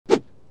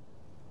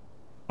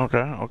Okay,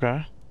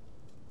 okay.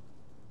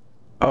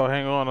 Oh,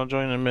 hang on, I'll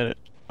join in a minute.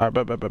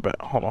 Alright, bet.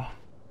 Hold on.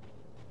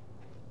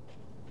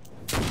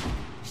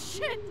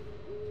 Shit!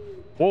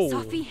 Whoa.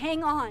 Sophie,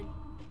 hang on.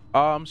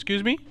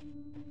 Excuse me?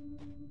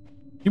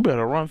 You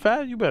better run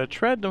fast. You better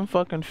tread them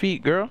fucking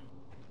feet, girl.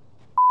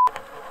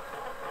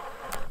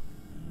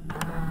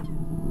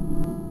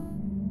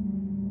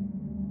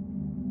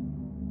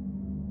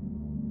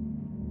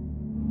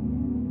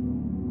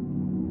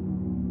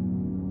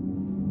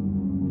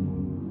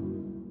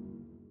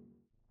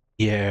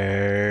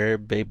 Yeah,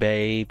 big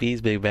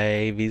babies, big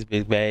babies,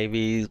 big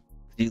babies.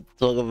 You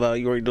talk about,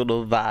 you already know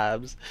the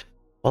vibes.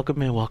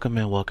 Welcome in, welcome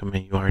in, welcome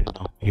in. You already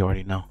know. You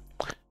already know.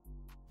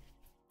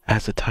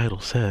 As the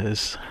title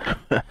says,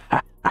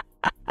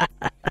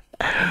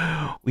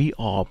 we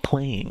are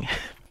playing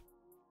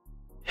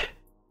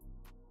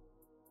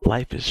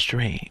Life is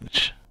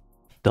Strange.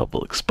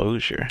 Double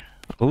exposure.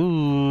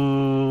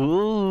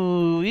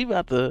 Ooh, we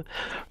about to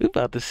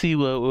see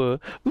we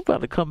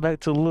about to come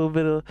back to a little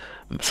bit of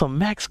some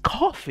Max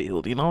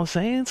Caulfield, you know what I'm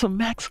saying? Some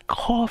Max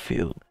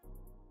Caulfield.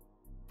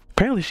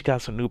 Apparently she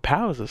got some new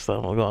powers and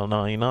stuff going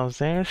on, you know what I'm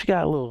saying? She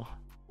got a little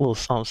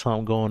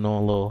something going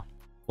on, little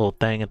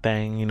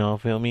thing, you know,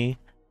 feel me?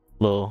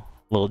 Little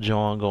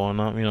John going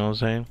on, you know what I'm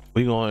saying?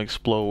 We gonna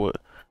explore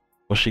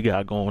what she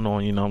got going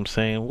on, you know what I'm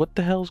saying? What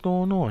the hell's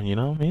going on, you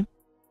know what I mean?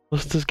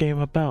 What's this game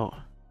about?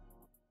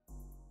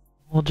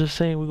 Well, just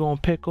saying we're gonna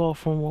pick off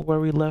from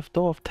where we left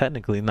off.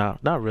 Technically,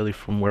 not really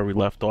from where we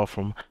left off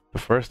from the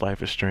first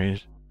Life is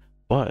Strange,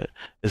 but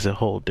it's a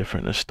whole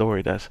different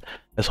story. That's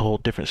a whole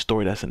different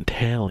story that's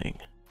entailing,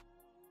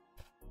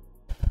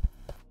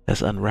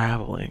 that's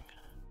unraveling.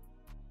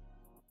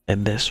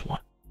 And this one,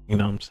 you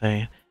know what I'm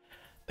saying?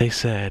 They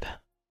said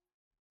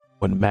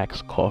when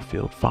Max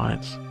Caulfield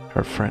finds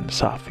her friend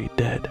Sophie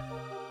dead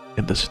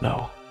in the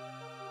snow,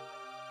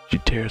 she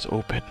tears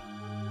open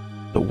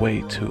the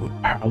way to a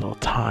parallel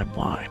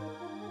timeline.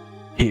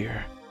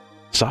 Here,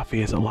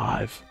 Sophie is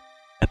alive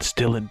and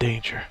still in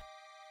danger.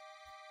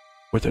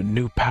 With her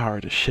new power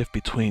to shift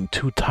between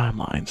two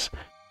timelines,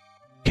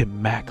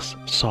 can Max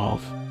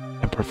solve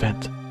and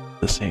prevent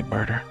the same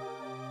murder?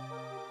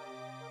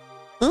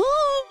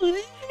 Ooh,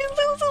 this is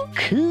so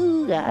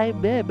cool. I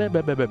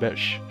bet.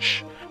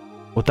 Shh.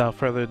 Without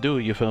further ado,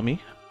 you feel me?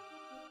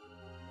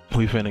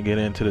 We finna get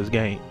into this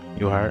game.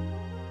 You heard?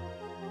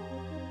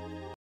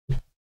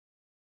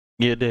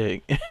 You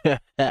dig?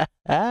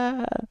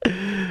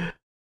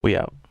 We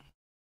out.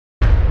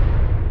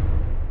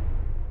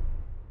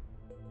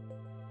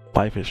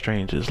 Life is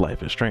strange is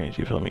life is strange,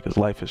 you feel me? Because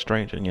life is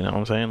strange, and you know what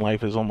I'm saying?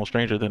 Life is almost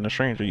stranger than a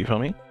stranger, you feel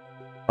me?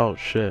 Oh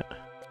shit.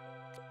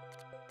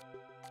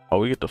 Oh,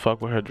 we get to fuck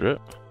with her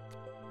drip?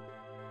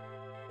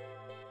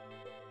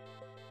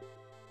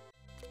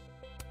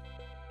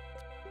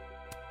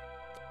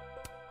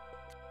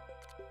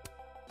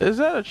 Is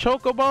that a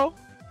chocobo?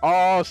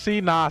 Oh, see?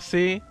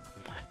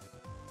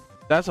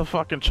 That's a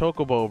fucking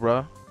chocobo,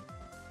 bruh.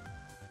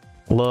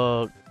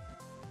 Look.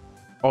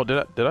 Oh,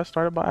 did I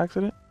start it by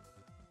accident?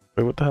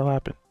 Wait, what the hell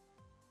happened?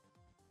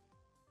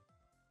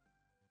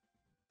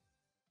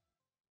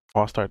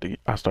 Oh, I start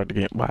the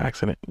game by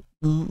accident.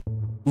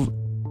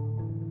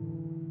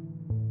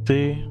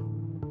 See?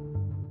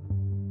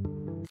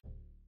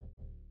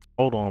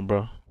 Hold on,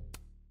 bro.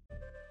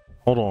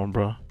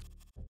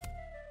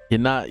 You're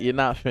not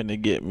finna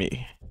get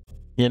me.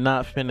 You're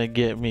not finna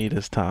get me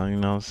this time, you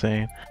know what I'm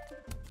saying?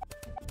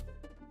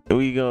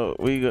 We go,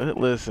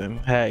 listen,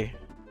 hey.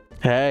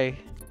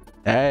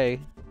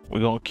 We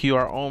gonna cue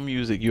our own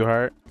music, you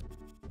heard?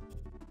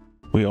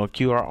 We gonna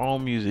cue our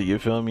own music, you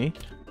feel me?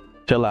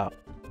 Chill out.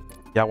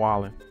 Y'all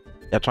wildin'.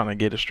 Y'all trying to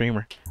get a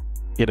streamer,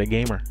 get a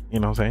gamer, you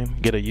know what I'm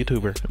saying? Get a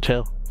YouTuber,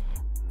 chill.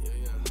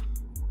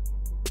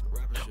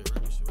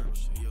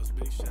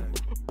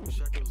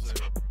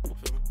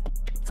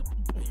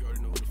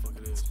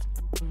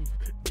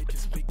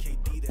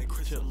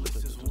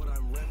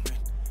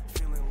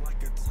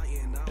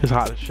 It's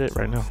hot as shit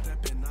right now.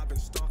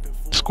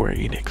 Square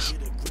Enix.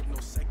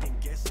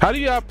 How do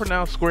y'all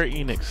pronounce Square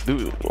Enix?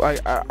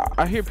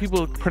 I hear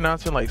people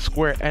pronouncing like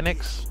Square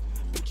Enix,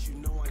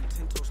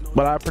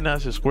 but I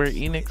pronounce it Square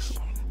Enix.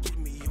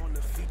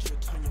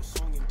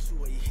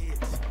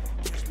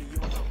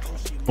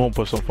 I'm gonna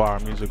put some fire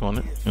music on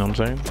it, you know what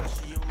I'm saying?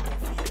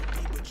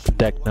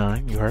 Deck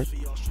 9, you heard?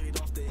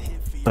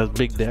 That's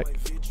big deck.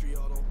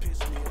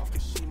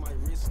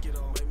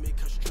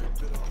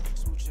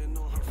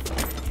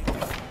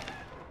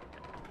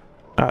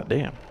 God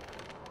damn.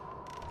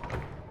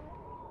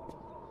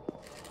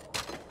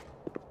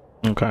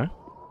 Okay.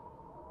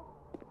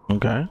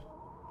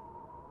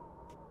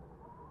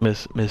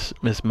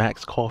 Miss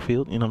Max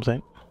Caulfield, you know what I'm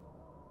saying?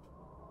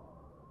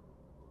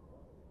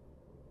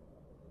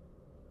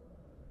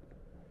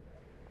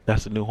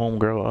 That's the new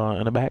homegirl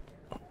in the back.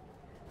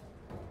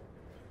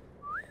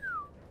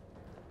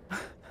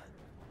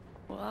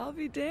 Well, I'll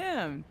be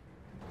damned.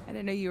 I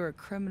didn't know you were a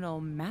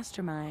criminal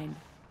mastermind,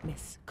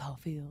 Miss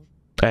Caulfield.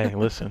 Hey,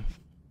 listen.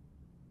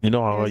 You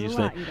know how I There's used a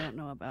to. lot you don't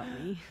know about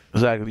me.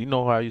 Exactly. You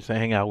know how I used to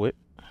hang out with.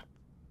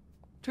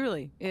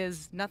 Truly,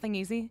 is nothing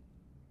easy?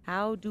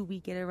 How do we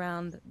get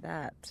around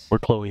that? Where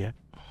Chloe at?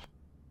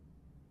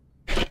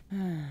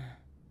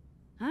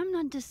 I'm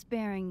not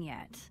despairing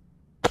yet.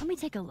 Let me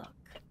take a look.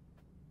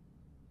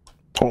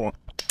 Hold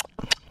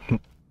on.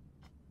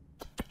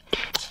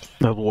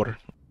 That's water.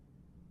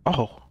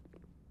 Oh.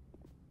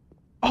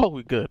 Oh,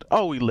 we good.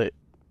 Oh, we lit.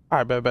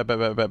 Alright, bet.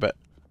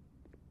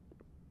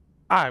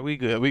 Alright, we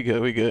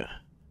good.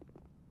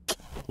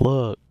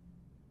 Look.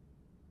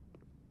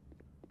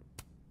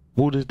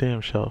 Move this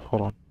damn shelf.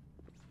 Hold on.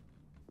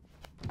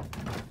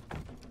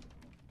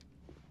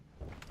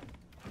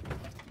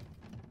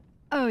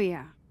 Oh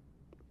yeah.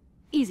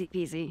 Easy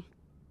peasy.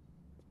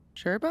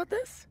 Sure about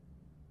this?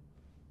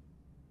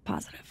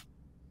 Positive.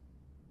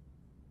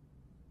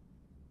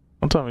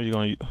 I'm telling you, you're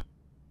gonna use.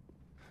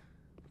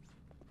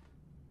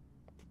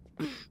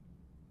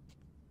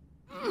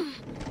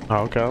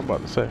 Oh, okay, I was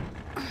about to say.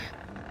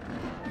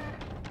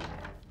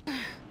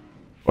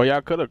 Well,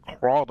 y'all could have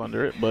crawled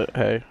under it, but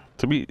hey,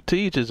 to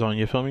each his own.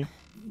 You feel me?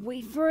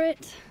 Wait for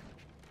it.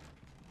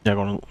 Y'all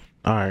gonna.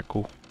 All right,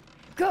 cool.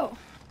 Go.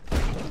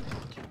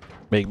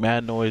 Make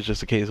mad noise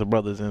just in case a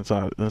brother's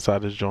inside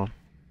this joint.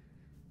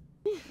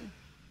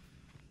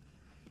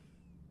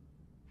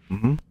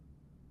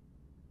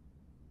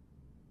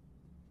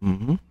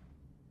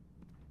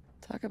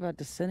 Talk about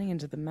descending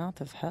into the mouth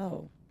of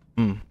hell.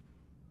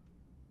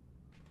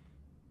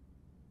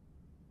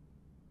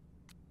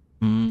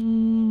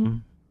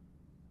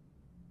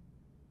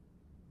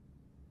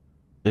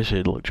 This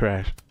shit look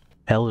trash.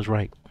 Hell is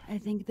right. I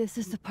think this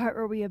is the part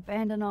where we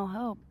abandon all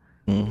hope.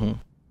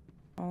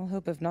 All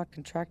hope of not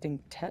contracting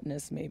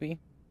tetanus, maybe.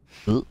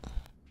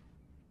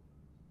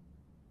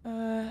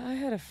 I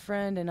had a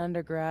friend in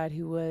undergrad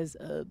who was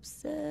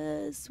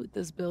obsessed with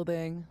this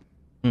building.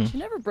 She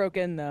never broke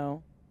in,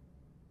 though.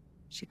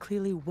 She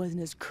clearly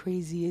wasn't as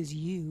crazy as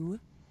you.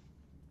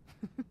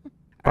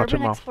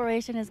 Urban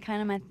exploration is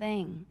kind of my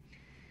thing.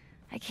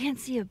 I can't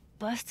see a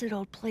busted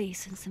old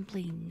place and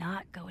simply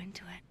not go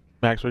into it.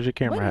 Max, where's your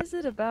camera What at? is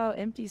it about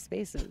empty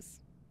spaces?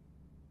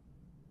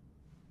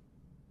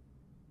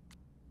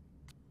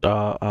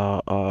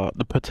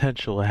 The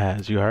potential it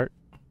has. You heard?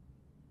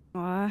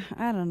 I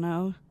don't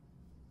know.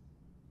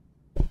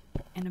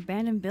 An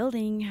abandoned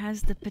building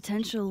has the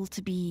potential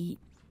to be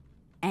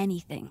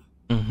anything.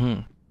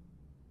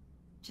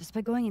 Just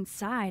by going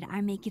inside, I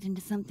make it into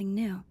something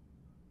new.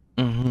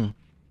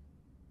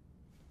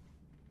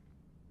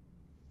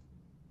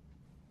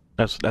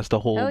 That's the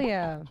whole. Hell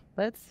yeah.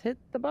 Let's hit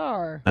the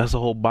bar. That's the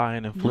whole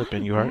buying and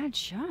flipping. You heard? Bad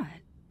shot.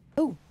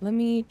 Oh, let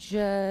me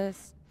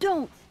just...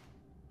 Don't.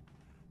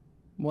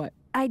 What?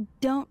 I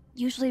don't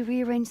usually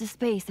rearrange the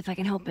space if I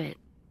can help it.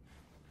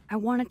 I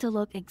want it to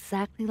look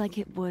exactly like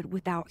it would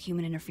without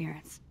human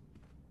interference.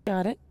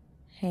 Got it.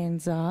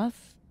 Hands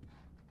off.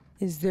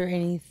 Is there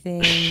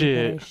anything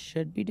that I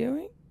should be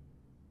doing?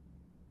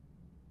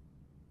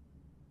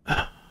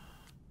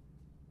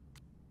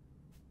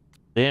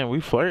 Damn,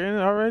 we flirting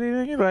already,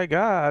 nigga? Like,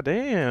 god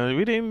damn,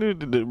 we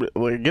didn't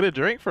like get a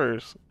drink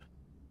first.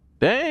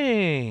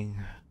 Dang.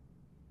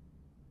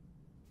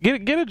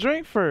 Get a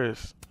drink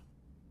first.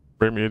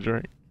 Bring me a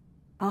drink.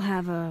 I'll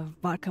have a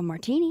vodka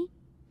martini.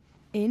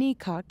 Any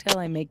cocktail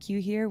I make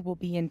you here will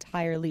be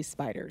entirely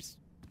spiders.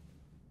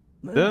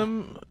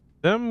 Them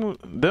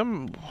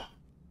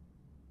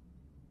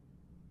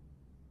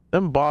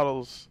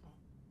bottles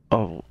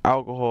of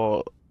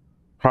alcohol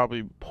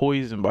probably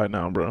poisoned by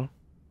now, bro.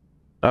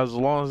 As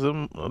long as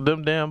them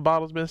damn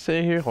bottles been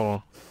sitting here, hold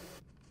on.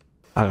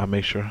 I gotta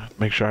make sure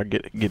I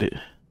get it.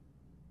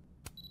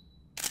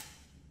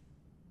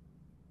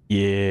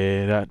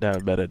 Yeah,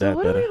 that better.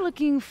 What are we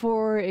looking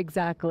for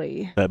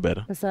exactly? That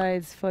better.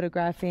 Besides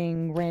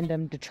photographing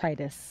random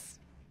detritus.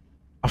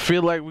 I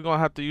feel like we're gonna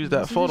have to use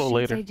that photo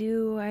later.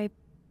 I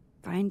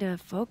find a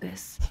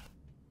focus.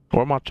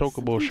 Where my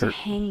chocobo Something shirt? to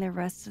hang the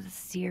rest of the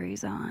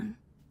series on.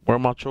 Where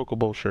my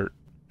chocobo shirt?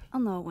 I'll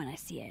know it when I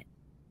see it.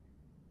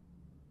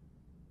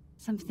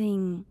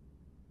 Something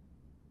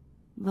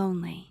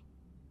lonely.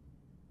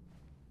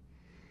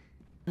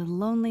 The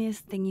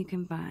loneliest thing you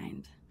can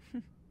find.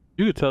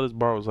 You could tell this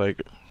bar was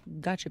like.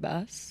 Gotcha,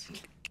 boss.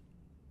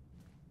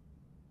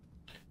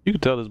 You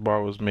could tell this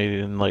bar was made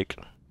in like.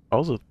 I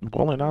was a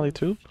bowling alley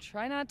too.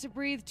 Try not to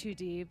breathe too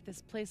deep.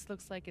 This place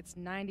looks like it's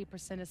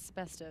 90%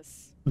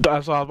 asbestos.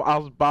 That's I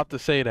was about to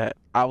say that.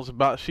 I was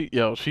about she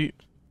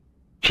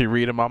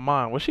reading my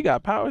mind. Well, she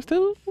got powers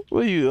too.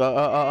 What are you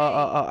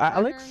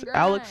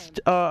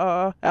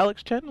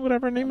Alex Chen,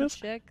 whatever her name is.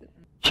 Chick.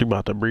 She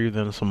about to breathe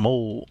in some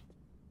mold.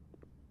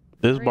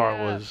 This Hurry bar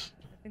up. was.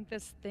 I think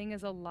this thing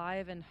is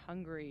alive and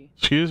hungry.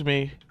 Excuse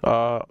me.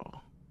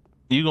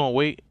 You gonna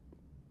wait?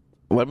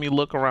 Let me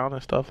look around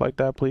and stuff like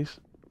that, please.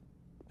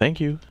 Thank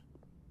you.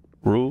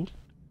 Rule.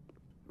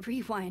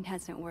 Rewind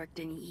hasn't worked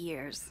in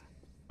years.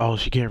 Oh,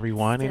 she can't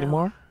rewind Still.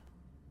 anymore?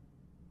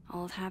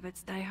 Old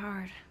habits die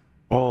hard.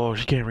 Oh,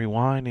 she can't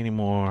rewind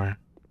anymore.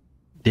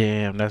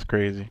 Damn, that's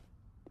crazy.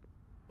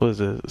 What is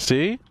this?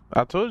 See?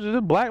 I told you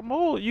the black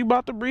mold. You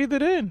about to breathe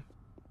it in.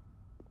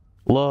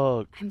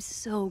 Look. I'm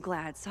so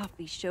glad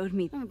Sophie showed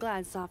me. I'm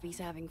glad Sophie's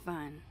having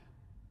fun.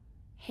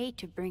 Hate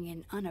to bring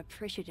an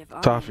unappreciative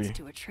audience Sophie.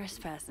 to a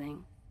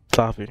trespassing.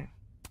 Sophie.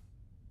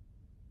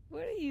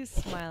 What are you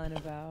smiling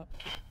about?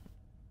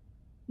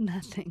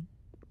 Nothing.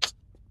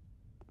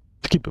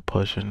 Keep it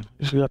pushing.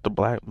 You got the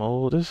black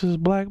mold. This is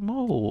black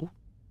mold.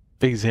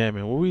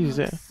 Examine. What we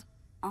say?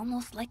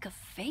 Almost like a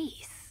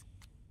face.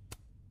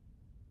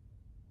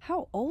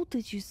 How old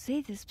did you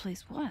say this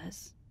place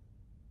was?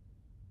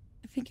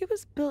 I think it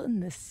was built in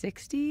the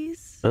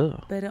 60s,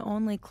 Ugh. but it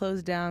only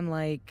closed down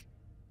like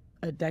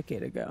a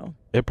decade ago.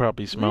 It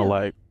probably smell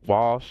like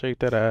wall. Shake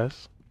that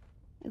ass.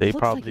 It They looks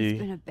probably like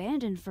it's been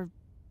abandoned for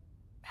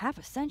half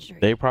a century.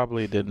 They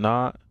probably did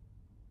not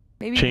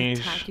Maybe change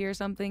the tackier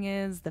something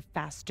is, the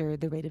faster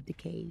the rate of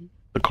decay.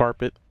 the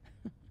carpet.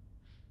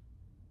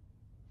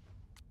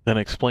 Then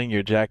explain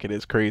your jacket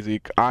is crazy.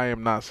 I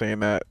am not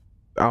saying that.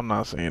 I'm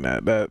not saying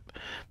that.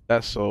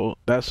 That's so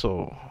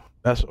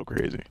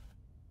crazy.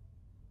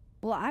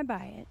 Well, I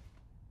buy it.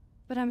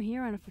 But I'm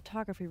here on a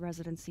photography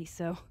residency,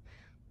 so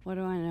what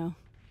do I know?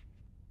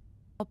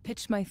 I'll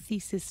pitch my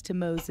thesis to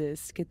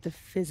Moses, get the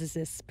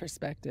physicist's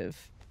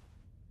perspective.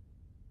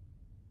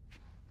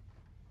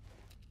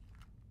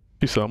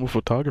 She said, I'm a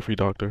photography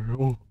doctor.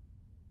 Ooh.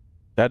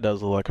 That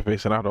does look like a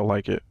face, and I don't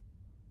like it.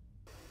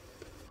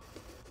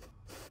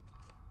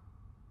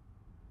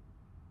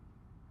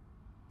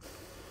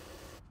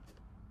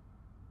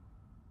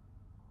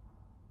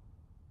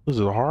 This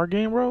is a horror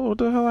game, bro? What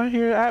the hell? I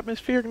hear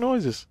atmospheric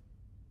noises.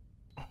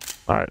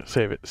 Alright,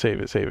 save it,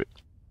 save it, save it.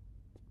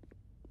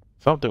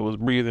 Something was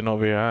breathing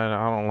over here.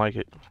 I don't like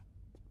it.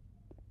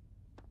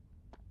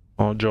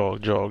 Oh,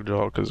 jog,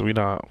 because we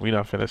not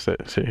finna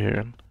sit here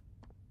and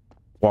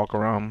walk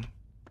around.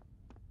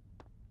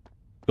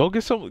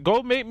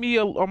 Go make me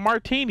a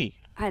martini.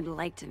 I'd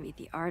like to meet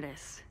the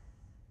artist.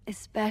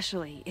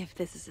 Especially if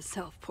this is a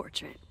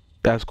self-portrait.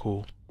 That's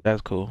cool.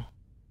 That's cool.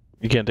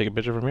 You can't take a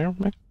picture from here,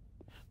 man?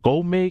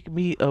 Go make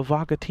me a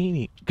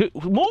vocatini.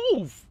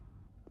 Move!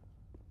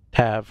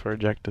 Tab for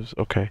objectives.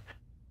 Okay.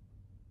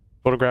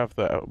 Photograph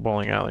the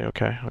bowling alley.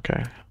 Okay,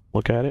 okay.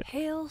 Look at it.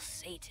 Hail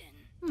Satan.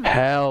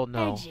 Hell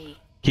no. Edgy.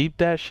 Keep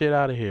that shit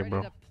out of here,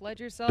 bro.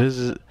 This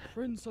is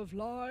Prince of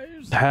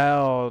Lies.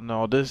 hell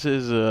no. This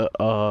is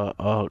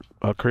a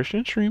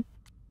Christian stream.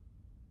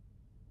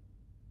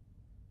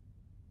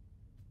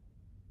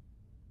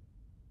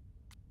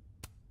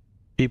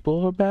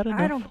 People are bad enough.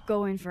 I don't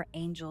go in for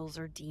angels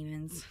or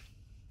demons.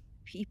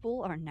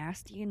 People are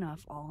nasty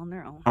enough all on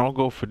their own. I don't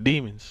go for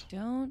demons.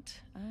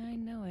 Don't I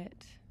know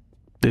it?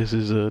 This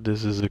is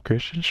a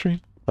Christian stream.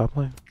 Stop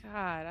playing.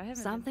 God, I haven't.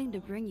 Something to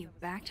bring you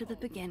back to the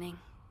beginning.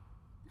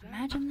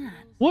 Imagine that.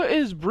 What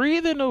is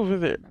breathing over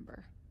there?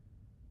 Remember.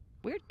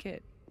 Weird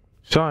kid.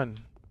 Son,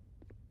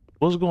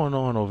 what's going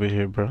on over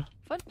here, bro?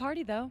 Fun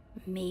party though.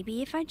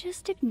 Maybe if I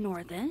just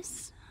ignore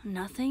this,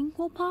 nothing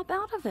will pop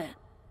out of it.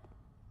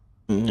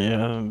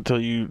 Yeah, until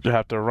you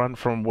have to run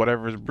from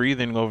whatever's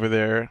breathing over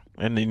there,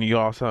 and then you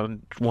also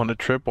want to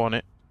trip on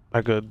it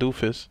like a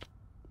doofus.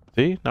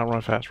 See? Now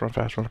run fast, run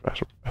fast, run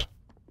fast, run fast.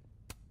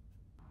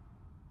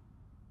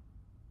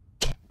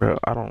 Bro,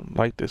 I don't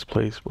like this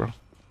place, bro.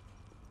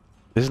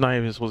 This is not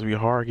even supposed to be a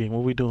horror game.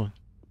 What are we doing?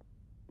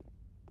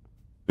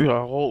 We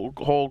got a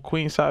whole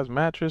queen size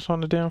mattress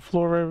on the damn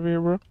floor right over here,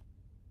 bro.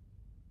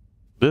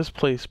 This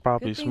place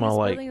probably smell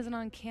like. This building isn't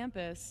on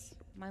campus.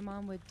 My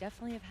mom would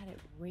definitely have had it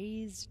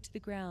razed to the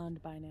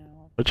ground by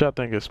now. What y'all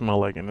think it smell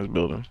like in this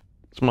building?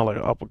 It smell like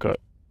an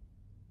uppercut.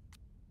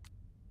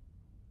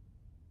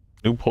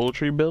 New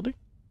poultry building?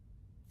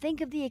 Think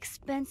of the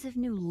expensive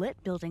new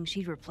lit building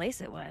she'd replace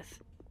it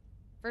with.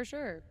 For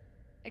sure.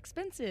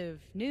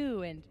 Expensive,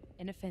 new, and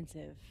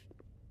inoffensive.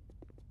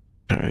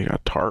 Okay, you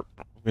got tarp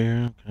over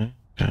here.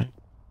 Okay.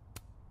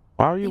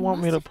 Why do you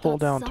want me to pull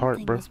down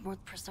tarp, bro? Was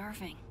worth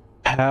preserving.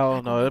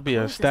 Hell no, that'd be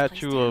a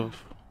statue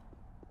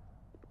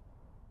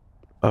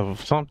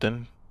of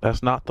something.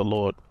 That's not the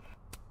Lord.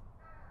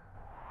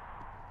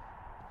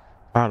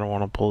 I don't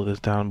want to pull this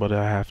down, but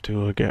I have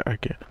to again.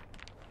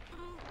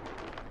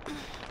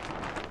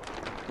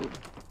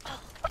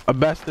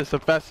 Asbestos.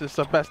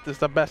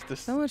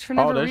 So much for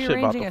never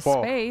rearranging a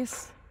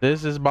space.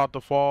 This is about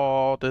to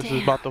fall. This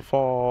is about to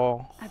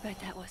fall. I bet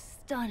that was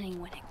stunning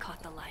when it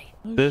caught the light.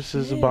 This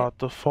is about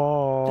to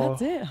fall.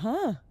 That's it,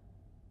 huh?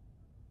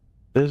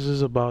 This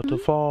is about to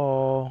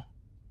fall.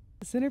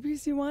 The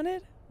centerpiece you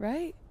wanted,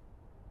 right?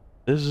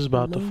 This is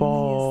about to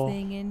fall.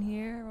 Loneliest thing in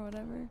here, or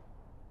whatever.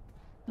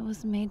 It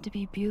was made to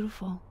be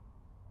beautiful.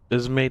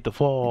 This is made to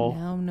fall.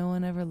 And now no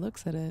one ever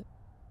looks at it.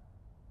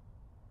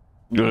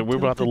 We're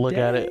about to look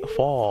at it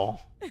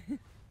fall.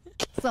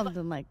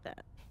 Something like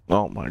that.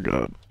 Oh my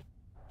god.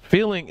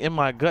 Feeling in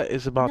my gut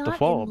is about to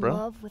fall, bro. Not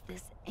in love with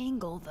this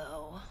angle,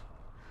 though.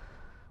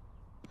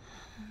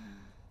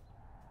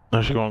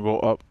 Now she gonna go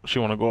up. She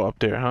wanna go up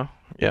there, huh?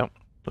 Yep.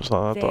 That's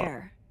what I thought.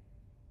 There.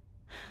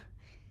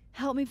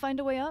 Help me find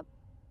a way up.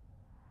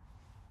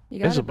 You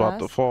got It's about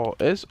to fall.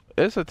 It's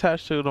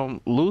attached to them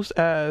loose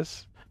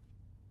ass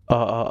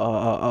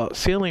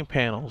ceiling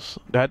panels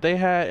that they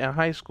had in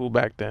high school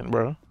back then,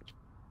 bro.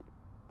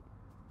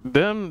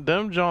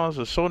 Them Johns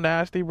are so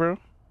nasty, bro.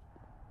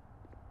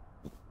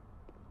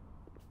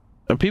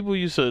 And people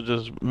used to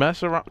just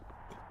mess around.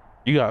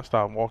 You gotta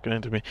stop walking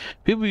into me.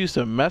 People used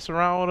to mess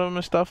around with them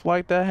and stuff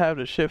like that, have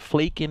the shit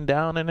flaking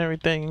down and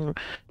everything.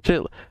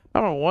 Shit, I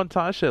remember one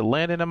time shit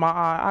landed in my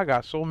eye. I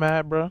got so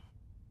mad, bro.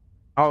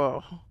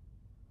 Uh,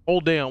 whole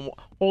day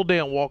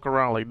and walk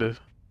around like this,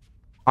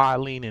 eye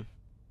leaning.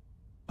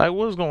 Like,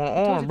 what's going I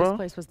told on, you bro? this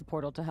place was the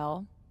portal to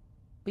hell.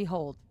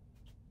 Behold,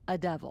 a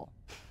devil.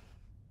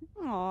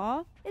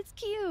 Aw, it's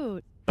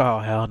cute. Oh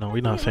hell no, I we're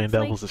think not it saying looks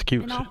like devils is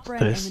cute. An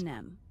off-brand This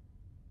M&M.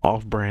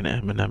 off-brand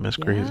M&M is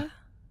crazy. Yeah?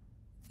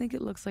 I think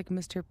it looks like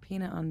Mr.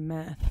 Peanut on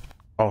meth,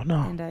 Oh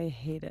no, and I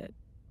hate it.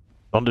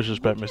 don't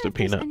disrespect Wonder Mr. if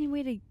there's Peanut. any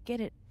way to get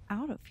it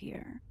out of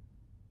here?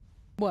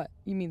 What?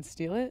 You mean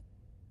steal it?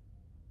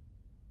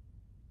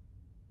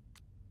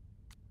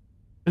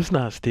 It's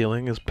not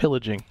stealing, it's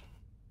pillaging.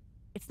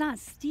 It's not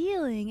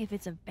stealing if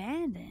it's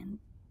abandoned.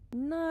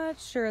 Not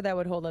sure that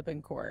would hold up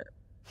in court.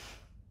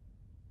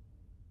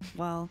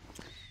 Well,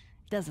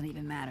 it doesn't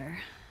even matter.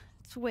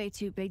 It's way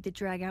too big to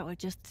drag out with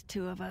just the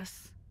two of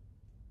us.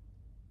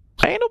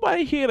 Ain't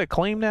nobody here to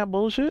claim that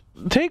bullshit.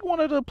 Take one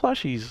of the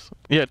plushies.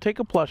 Yeah, take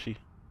a plushie.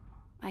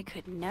 I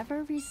could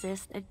never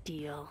resist a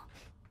deal.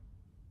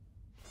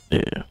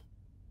 Yeah.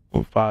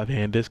 With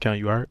 5-hand discount,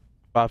 you alright?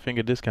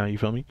 5-finger discount, you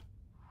feel me?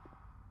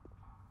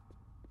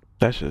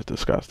 That shit's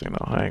disgusting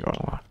though, I ain't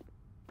gonna lie.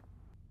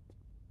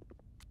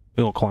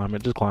 We gonna climb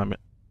it, just climb it.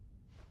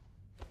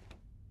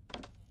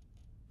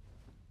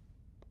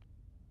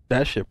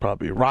 That shit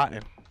probably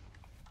rotten.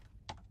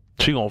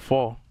 She gonna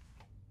fall.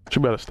 She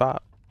better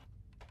stop.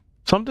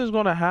 Something's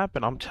gonna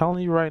happen, I'm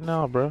telling you right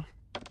now, bro.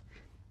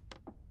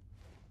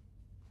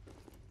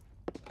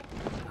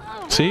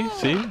 See?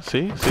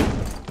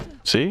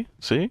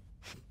 See?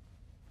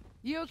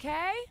 You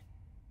okay?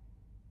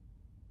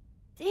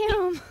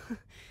 Damn.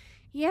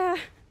 Yeah,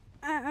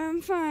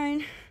 I'm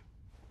fine.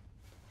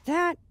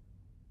 That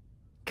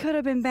could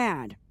have been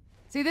bad.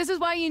 See, this is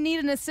why you need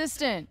an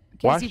assistant.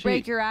 In Why case you she-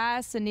 break your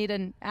ass and need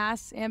an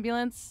ass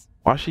ambulance.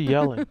 Why she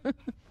yelling?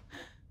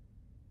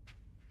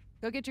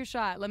 Go get your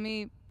shot. Let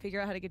me figure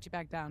out how to get you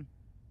back down.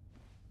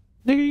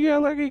 Nigga, you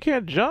got like you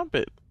can't jump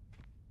it.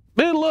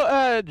 This little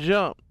ass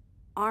jump.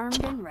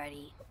 Armed and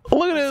ready.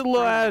 Look at this Let's little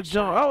find ass that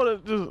jump. shot. I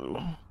would've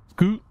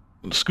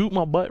just scoot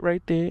my butt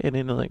right there and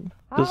then like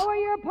just, How are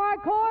your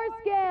parkour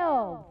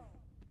skills?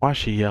 why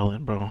she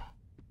yelling, bro?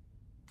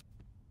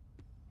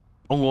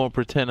 I'm gonna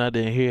pretend I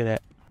didn't hear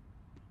that.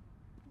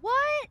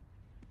 What?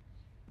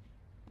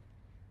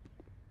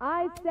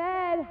 I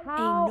said, Ain't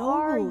how no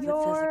are rule that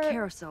says your... a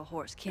carousel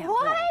horse can't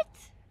What? roll.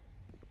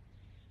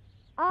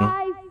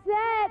 I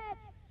said...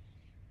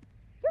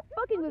 You're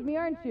fucking with me,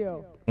 aren't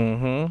you?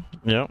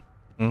 Mm-hmm. Yep.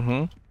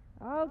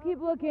 Mm-hmm. I'll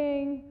keep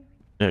looking.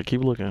 Yeah,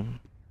 keep looking.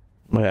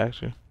 Might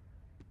ask you.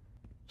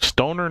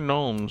 Stoner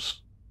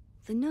gnomes.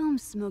 The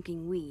gnomes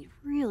smoking weed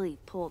really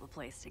pull the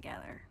place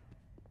together.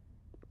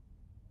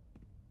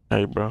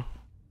 Hey, bro.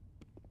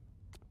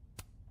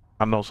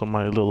 I know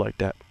somebody look like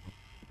that.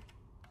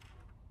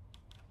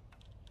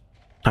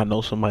 I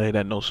know somebody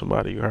that knows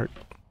somebody, you heard?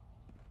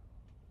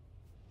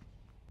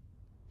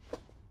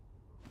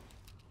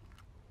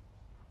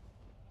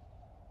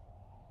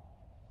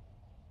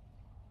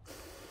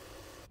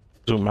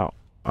 Zoom out.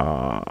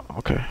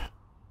 Okay.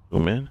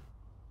 Zoom in.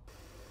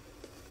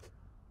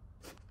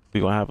 We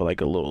gonna have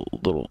like a little.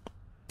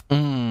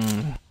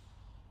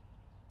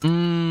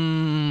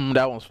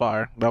 That one's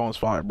fire. That one's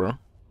fire, bro.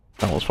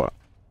 That one's fire.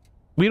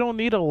 We don't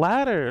need a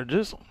ladder.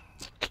 Just.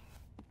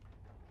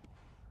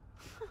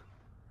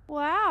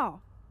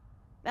 Wow.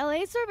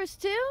 Valet service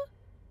too?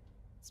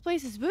 This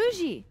place is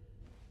bougie.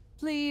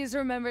 Please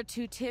remember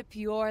to tip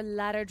your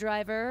ladder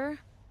driver.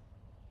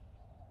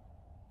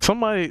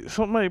 Somebody,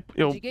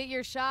 yo, Did you get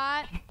your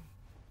shot?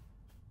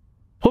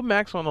 put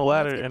Max on the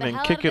ladder Let's get and the then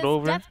hell kick out of it this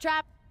over. Death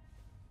trap.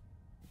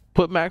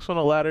 Put Max on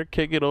the ladder,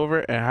 kick it over,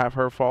 and have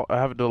her fall.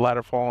 Have the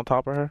ladder fall on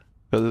top of her.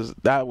 Cause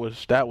that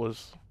was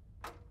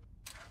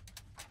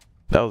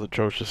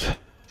atrocious.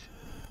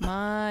 Come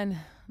on.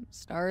 I'm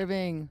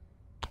starving.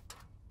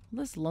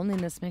 This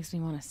loneliness makes me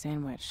want a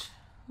sandwich.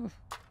 Oof.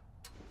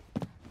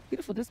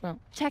 Beautiful dismount.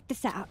 Check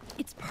this out.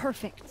 It's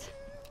perfect.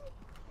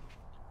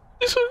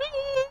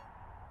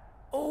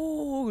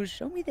 Oh,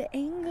 show me the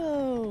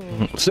angle.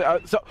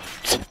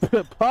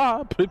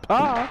 Pa.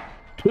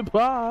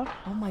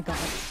 Oh my god.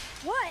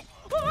 What?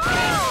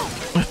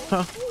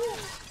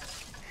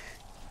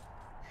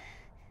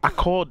 I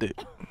called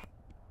it.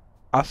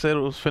 I said it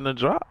was finna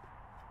drop.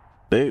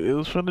 It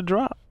was finna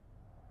drop.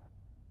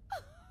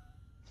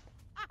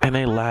 And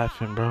they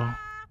laughing, bro.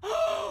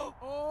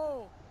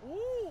 Oh,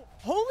 ooh,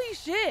 holy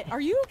shit.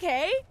 Are you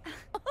okay?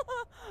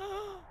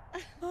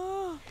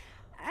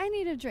 I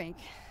need a drink.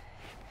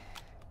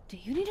 Do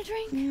you need a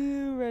drink?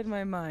 You read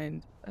my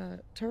mind.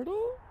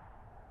 Turtle?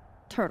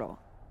 Turtle.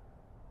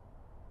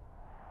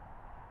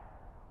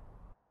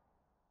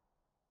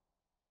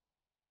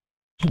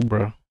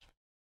 Bro.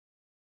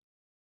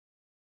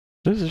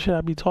 This is shit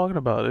I be talking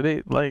about. It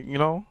ain't like,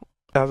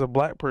 as a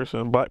black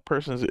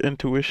person's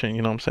intuition,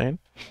 you know what I'm saying?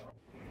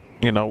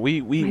 You know,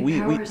 My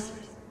powers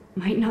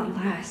might not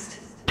last.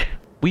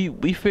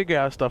 we figure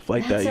out stuff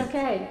like That's that.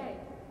 okay.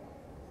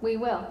 We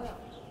will.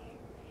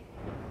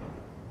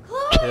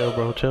 Chill,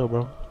 bro, chill,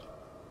 bro.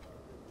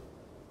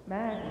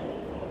 Matt.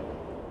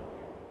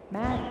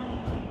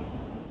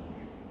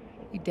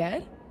 You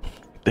dead?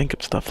 Think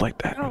of stuff like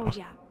that. Oh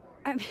yeah.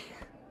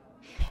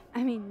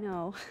 I mean,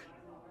 no,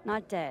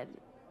 not dead.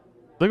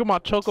 Look at my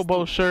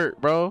chocobo shirt,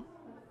 bro.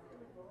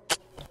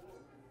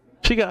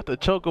 She got the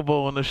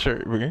chocobo on the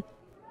shirt, man.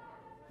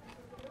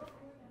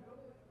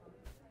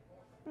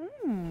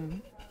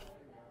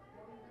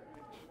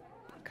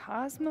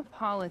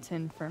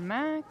 Cosmopolitan for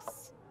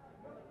Max.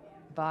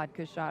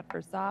 Vodka shot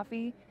for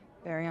Safi.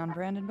 Very on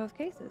brand in both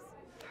cases.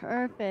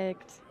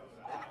 Perfect.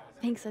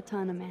 Thanks a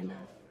ton, Amanda.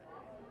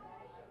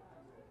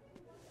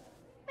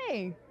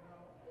 Hey,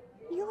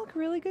 you look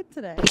really good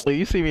today. So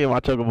you see me in my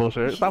chocobo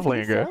shirt. Stop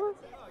playing, girl. So?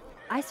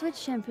 I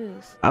switched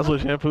shampoos. I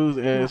switched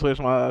shampoos and switched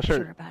my Not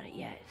shirt. sure about it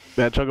yet.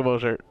 That chocobo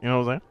shirt. You know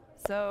what I'm saying?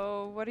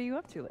 So, what are you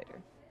up to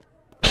later?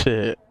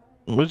 Shit.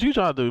 What you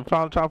trying to do?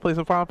 Trying to play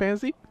some Final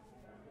Fantasy?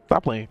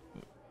 Stop playing.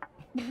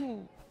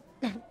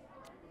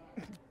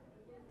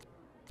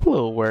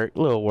 Little work,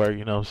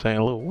 you know what I'm saying?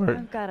 A little work.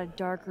 I've got a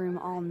dark room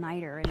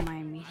all-nighter in my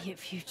immediate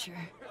future.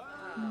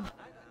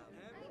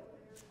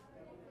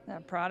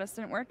 That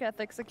Protestant work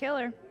ethic's a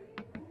killer.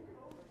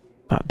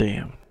 God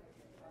damn.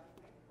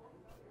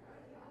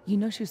 You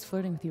know she was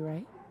flirting with you,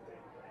 right?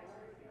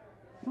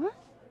 What?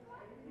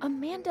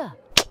 Amanda,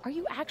 are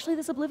you actually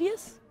this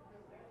oblivious?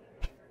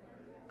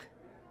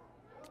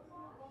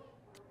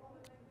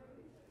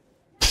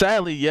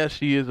 Sadly, yes,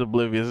 she is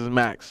oblivious. This is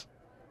Max.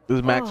 This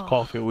is Max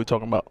Caulfield we're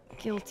talking about.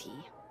 Guilty.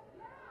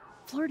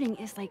 Flirting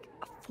is like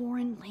a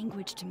foreign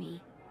language to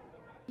me.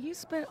 You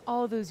spent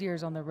all those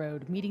years on the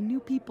road, meeting new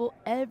people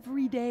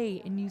every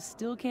day, and you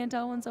still can't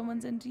tell when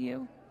someone's into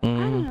you? I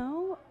don't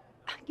know.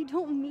 You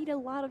don't meet a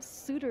lot of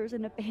suitors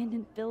in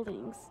abandoned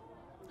buildings.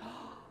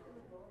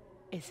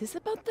 Is this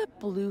about the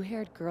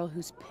blue-haired girl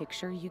whose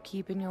picture you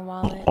keep in your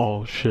wallet?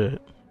 Oh,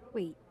 shit.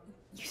 Wait,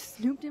 you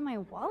snooped in my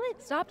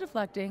wallet? Stop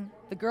deflecting.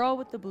 The girl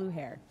with the blue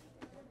hair.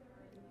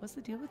 What's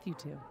the deal with you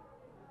two?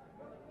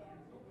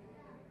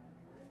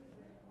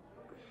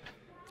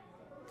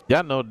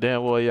 Y'all know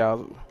damn well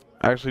y'all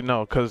actually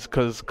know, cause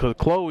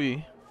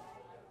Chloe.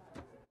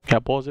 Can I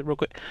pause it real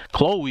quick?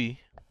 Chloe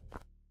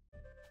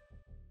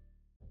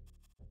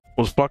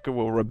was fucking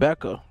with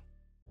Rebecca.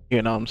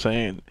 You know what I'm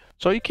saying?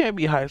 So you can't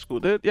be high school.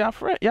 Y'all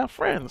friends. Y'all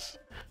friends.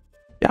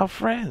 Y'all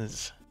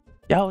friends.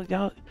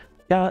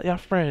 Y'all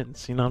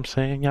friends. You know what I'm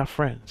saying? Y'all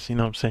friends. You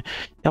know what I'm saying?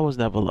 Y'all was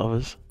never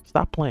lovers.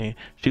 Stop playing.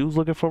 She was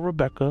looking for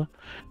Rebecca,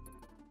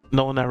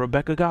 knowing that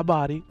Rebecca got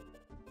bodied.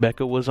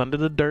 Becca was under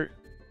the dirt.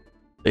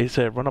 They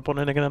said run up on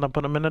the nigga and I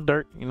put him in the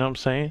dirt. You know what I'm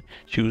saying?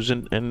 She was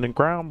in the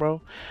ground,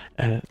 bro.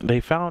 And they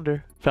found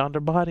her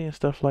body and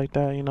stuff like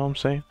that. You know what I'm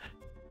saying?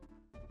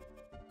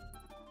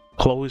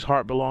 Chloe's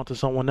heart belonged to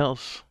someone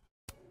else.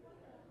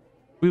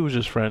 We was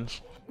just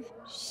friends.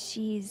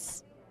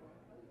 She's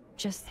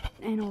just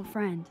an old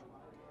friend.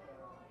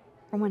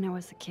 From when I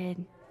was a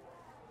kid.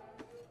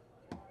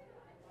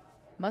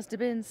 Must have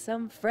been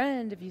some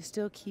friend if you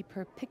still keep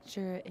her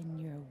picture in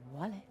your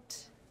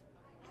wallet.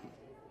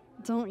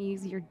 Don't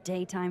use your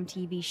daytime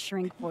TV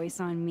shrink voice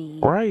on me.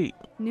 Right.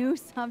 New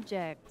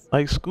subject.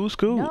 Like scoot.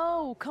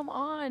 No, come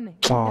on. You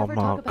Oh never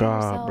my talk about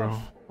God, yourself.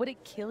 bro. Would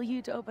it kill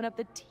you to open up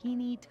the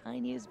teeny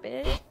tiniest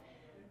bit?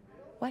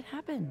 What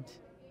happened?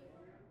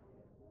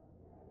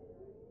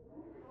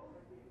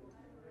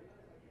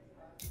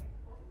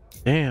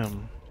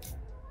 Damn.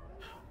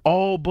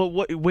 Oh, but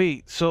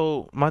wait.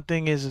 So my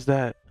thing is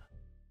that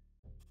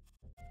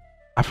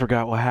I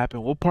forgot what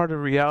happened. What part of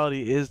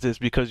reality is this?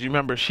 Because you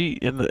remember she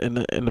in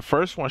the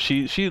first one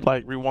she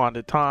like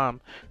rewinded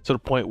time to the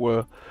point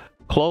where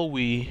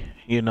Chloe,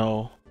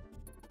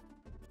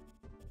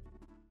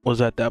 was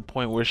at that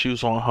point where she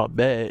was on her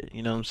bed,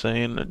 you know what I'm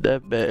saying? The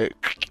deathbed.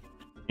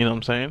 You know what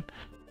I'm saying?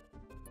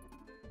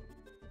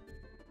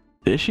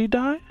 Did she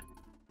die?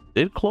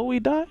 Did Chloe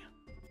die?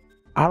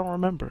 I don't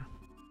remember.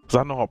 Cause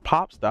I know her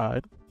pops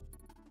died.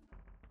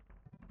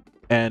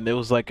 And it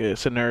was like a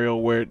scenario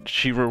where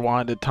she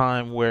rewinded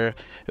time where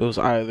it was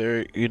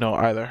either,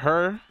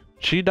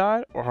 she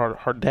died or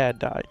her dad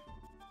died.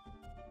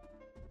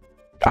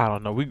 I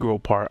don't know. We grew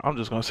apart. I'm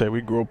just gonna say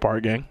we grew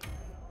apart, gang.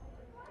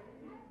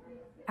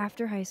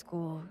 After high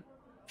school,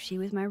 she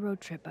was my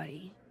road trip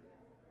buddy.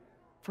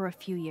 For a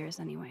few years,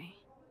 anyway.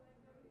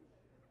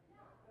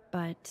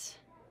 But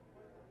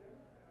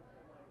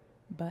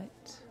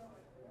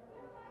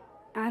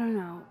I don't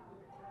know.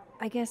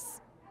 I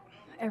guess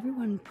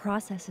everyone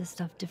processes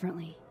stuff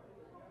differently.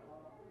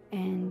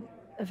 And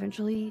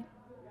eventually,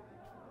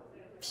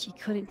 she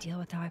couldn't deal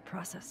with how I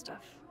process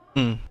stuff.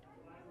 Bit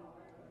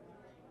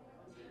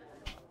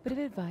of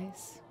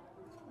advice.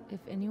 If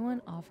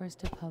anyone offers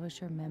to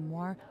publish your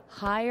memoir,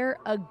 hire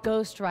a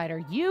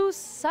ghostwriter. You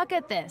suck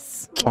at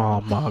this. Oh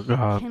my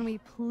God. Can we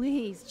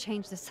please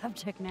change the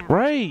subject now?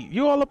 Right,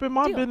 you all up in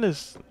my Deal.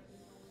 business.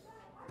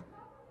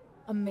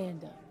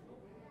 Amanda,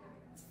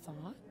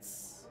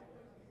 thoughts?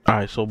 All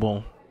right, so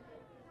boom.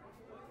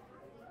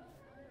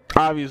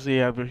 Obviously,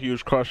 you have a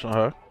huge crush on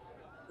her.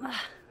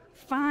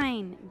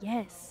 Fine,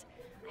 yes.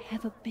 I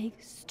have a big,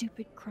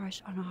 stupid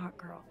crush on a hot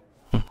girl.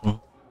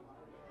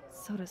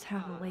 So does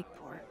half of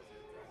Lakeport.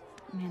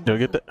 Man, Yo,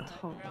 get that's that. a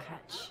total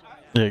catch.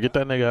 Yeah, get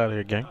that nigga out of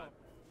here, gang.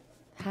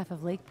 Half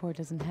of Lakeport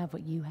doesn't have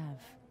what you have.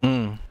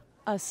 Mm.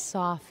 A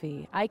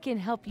Sophy. I can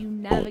help you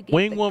navigate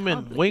Wing the woman,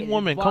 wing complicated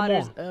woman, come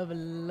waters on. of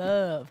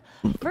love.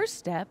 First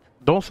step,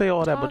 Don't say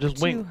all that, but talk just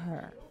to wing.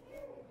 her.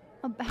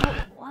 About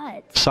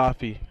what?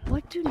 Safi,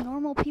 What do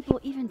normal people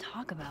even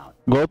talk about?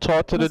 go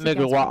talk to the Mostly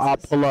nigga while I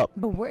gas pull up.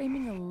 But we're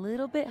aiming a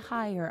little bit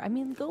higher. I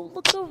mean, go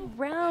look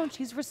around.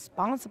 She's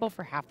responsible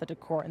for half the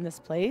decor in this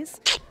place.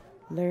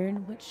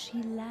 Learn what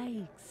she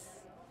likes.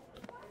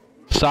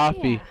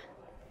 Safi,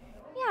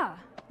 Yeah.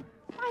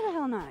 Why the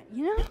hell not,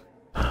 you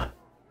know?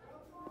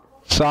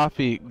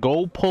 Safi,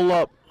 go pull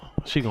up.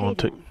 She gonna Hey,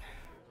 take. then.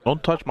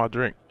 Don't touch my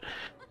drink.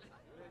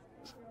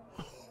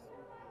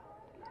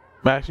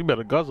 Max, you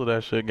better guzzle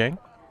that shit, gang.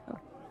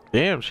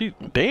 Damn,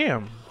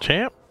 damn,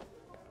 champ.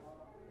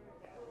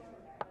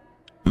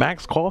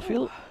 Max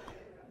Caulfield?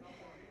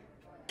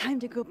 Time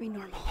to go be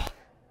normal.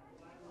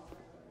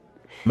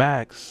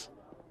 Max.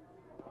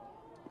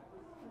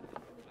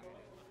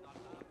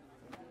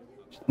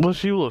 Look,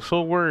 she looks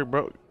so worried,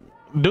 bro.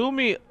 Do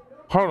me,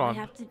 hold All I on.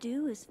 have to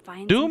do is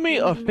find Do some me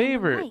things a Amanda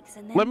favor. likes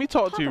and then Let me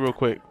talk to you real about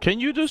quick. Can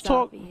you just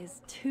talk? Safi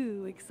is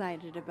too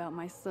excited about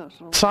my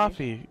social life.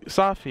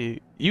 Safi,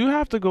 you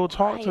have to go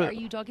talk Why to. are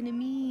you talking to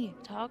me?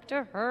 Talk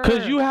to her.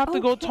 Cause you have to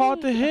go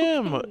talk to Okay,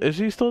 him. okay. Is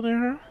he still near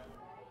her?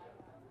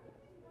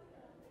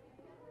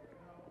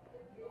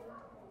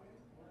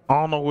 I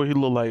don't know what he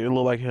look like. It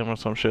look like him or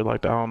some shit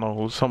like that. I don't know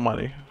who's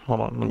somebody.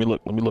 Hold on, let me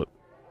look. Let me look.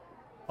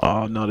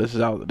 Oh no, this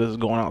is out. This is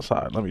going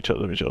outside. Let me chill.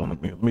 Let me chill.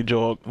 Let me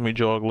jog. Let me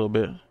jog a little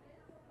bit.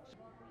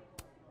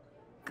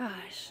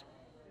 Gosh,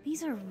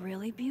 these are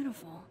really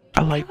beautiful.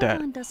 I like that.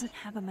 Avalon doesn't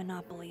have a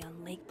monopoly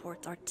on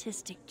Lakeport's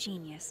artistic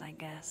genius, I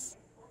guess.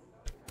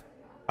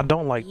 I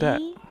don't like that.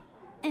 Me?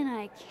 And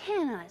I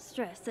cannot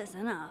stress this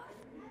enough.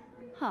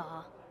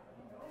 Huh.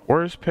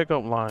 Where's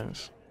pickup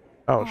lines?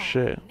 Oh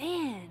shit.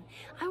 Man,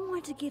 I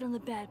want to get on the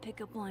bad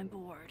pickup line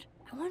board.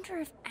 I wonder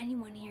if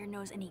anyone here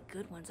knows any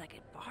good ones I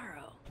could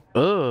borrow.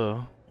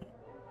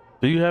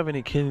 Do you have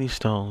any kidney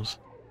stones?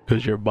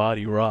 Cause your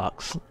body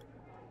rocks.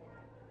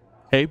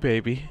 Hey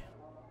baby,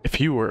 if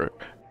you were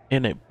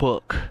in a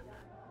book,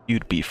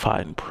 you'd be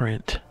fine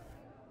print.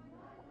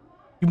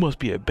 You must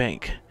be a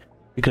bank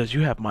because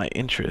you have my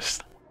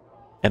interest,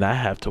 and I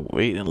have to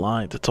wait in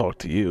line to talk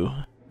to you.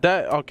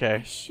 That I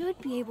okay? should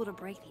be able to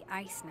break the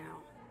ice now.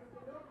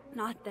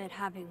 Not that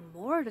having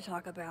more to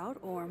talk about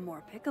or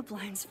more pickup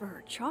lines for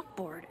her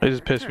chalkboard. It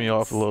just pissed me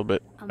off a little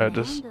bit. I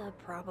Amanda just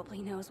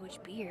probably knows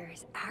which beer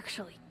is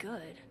actually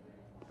good.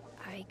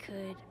 I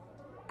could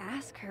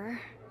ask her.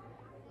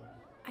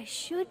 I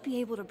should be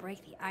able to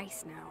break the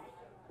ice now.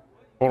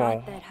 hold Not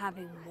on. that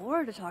having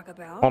more to talk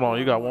about. Hold on,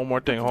 you or got more one more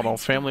thing. pickup Hold on,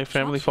 lines for her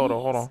family chalk photo.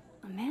 Hold keys.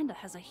 on. Amanda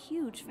has a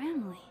huge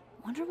family.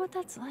 Wonder what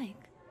that's like.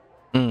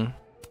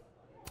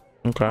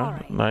 Okay,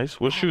 Alright, nice.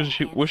 What I have shoes?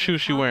 a What handful shoes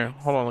of she wearing?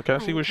 topics. Hold on, can I I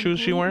see am what shoes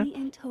she wearing?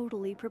 completely and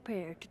totally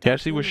prepared to Can I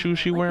talk see to what shoes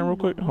Amanda she like wearing a real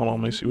quick? normal Hold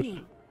on, let me human see what.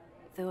 being.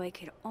 Though I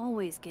could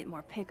always get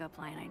more pickup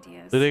line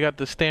ideas. Do they got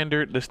the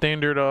standard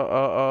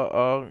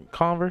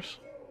Converse?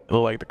 It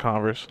look like the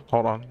Converse.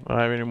 Hold on, do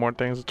I have any more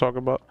things to talk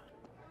about?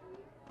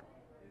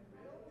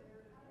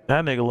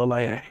 That nigga look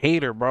like a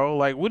hater, bro.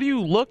 Like, what are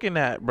you looking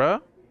at,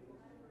 bro?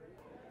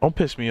 Don't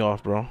piss me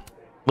off, bro.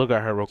 Look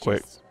at her real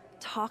quick. Just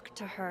talk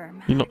to her,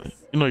 Max.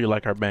 You know you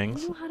like her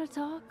bangs. You know how to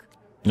talk?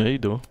 Yeah, you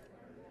do.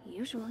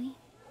 Usually.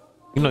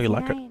 You know you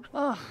like her. Night.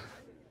 Ugh.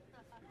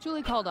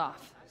 Julie called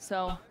off,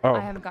 so Oh. I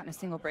haven't gotten a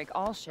single break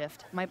all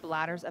shift. My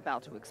bladder's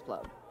about to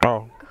explode.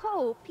 Oh,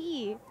 Go,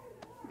 pee.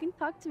 You can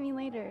talk to me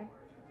later.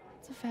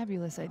 It's a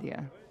fabulous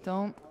idea.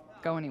 Don't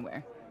go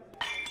anywhere.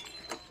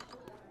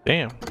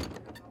 damn.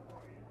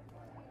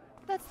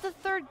 That's the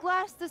third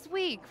glass this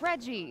week,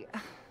 Reggie.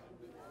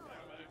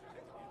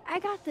 I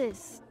got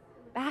this.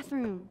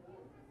 Bathroom.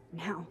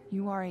 Now.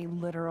 You are a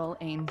literal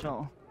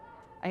angel.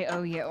 I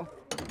owe you.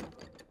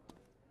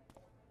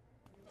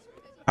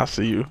 I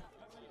see you.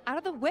 Out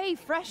of the way,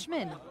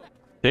 freshman.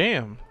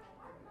 Damn.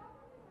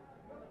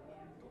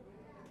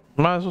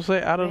 Might as well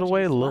say out of the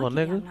way, Reggie's little lucky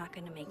nigga. I'm not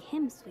gonna make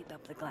him sweep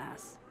up the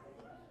glass.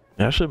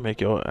 Yeah, I should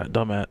make your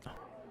dumb at.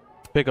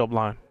 Pickup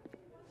line.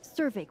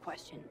 Survey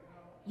question.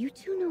 You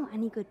two know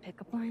any good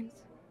pickup lines?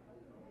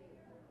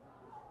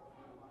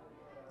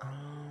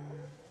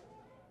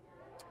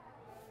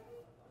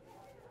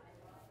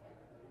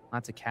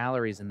 Lots of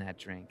calories in that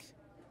drink.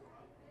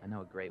 I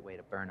know a great way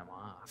to burn them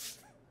off.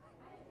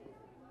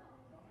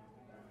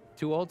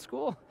 Too old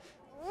school?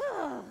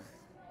 Ugh.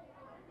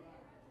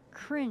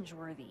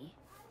 Cringeworthy.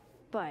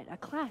 But a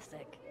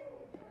classic.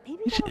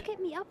 Maybe that'll get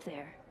me up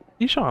there.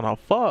 You trying to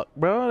fuck,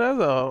 bro? That's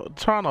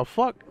a trying to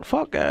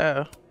fuck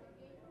ass.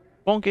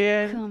 Funky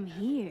ass. Come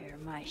here,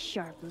 my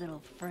sharp little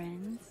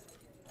friends.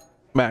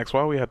 Max,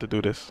 why we have to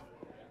do this?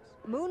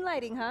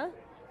 Moonlighting, huh?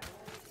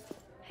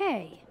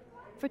 Hey,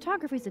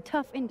 photography's a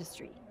tough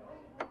industry.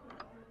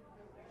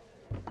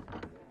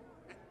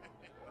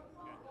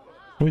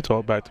 Let me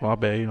talk back to my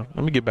bae.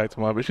 Let me get back to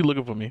my bae. She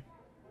looking for me.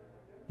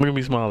 Look at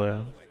me smile at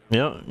her.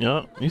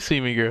 Yep. You see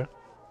me, girl.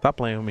 Stop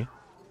playing with me.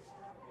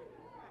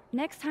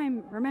 Next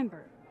time,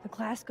 remember, the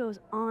class goes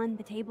on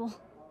the table.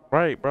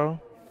 Right, bro.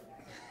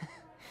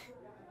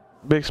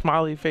 Big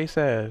smiley face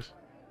ass.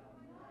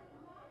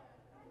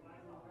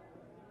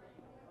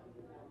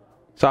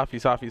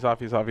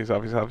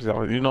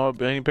 Safi. You know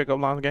any pickup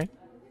lines game?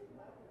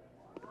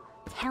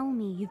 Tell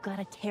me you've got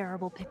a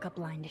terrible pickup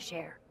line to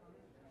share.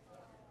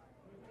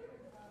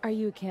 Are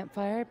you a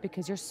campfire?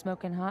 Because you're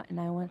smoking hot and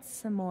I want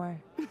some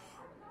more.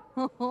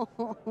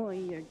 Oh,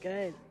 you're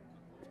good.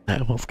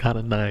 That one's kind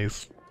of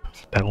nice.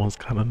 That one's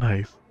kind of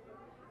nice.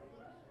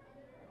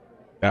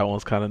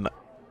 Hold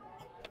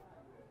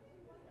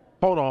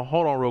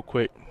on real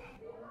quick.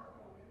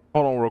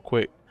 I'm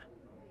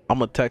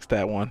gonna text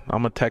that one.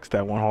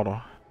 Hold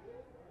on.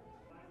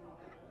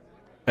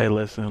 Hey,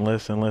 listen,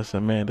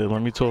 Amanda.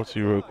 Let me talk to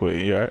you real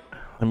quick. You alright?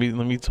 Let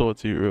me talk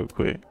to you real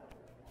quick.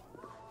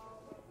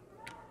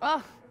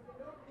 Oh,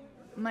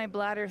 my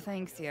bladder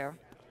thanks you.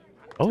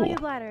 Tell Oh. your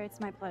bladder it's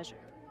my pleasure.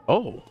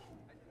 Oh.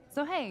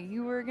 So hey,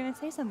 you were gonna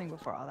say something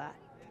before all that.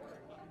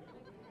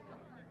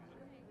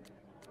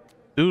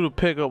 Do the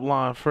pickup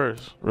line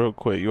first, real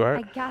quick. You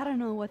alright? I gotta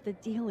know what the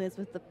deal is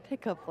with the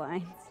pickup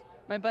lines.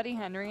 My buddy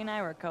Henry and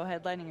I were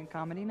co-headlining a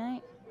comedy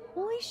night.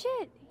 Holy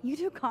shit, you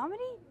do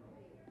comedy?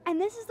 And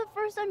this is the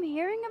first I'm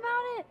hearing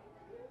about it?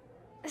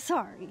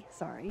 Sorry.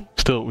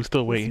 We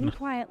still waiting. Listen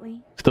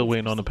quietly. Still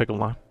waiting on the pickup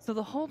line. So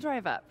the whole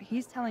drive up,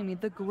 he's telling me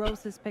the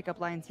grossest pickup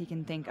lines he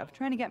can think of,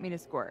 trying to get me to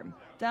squirm.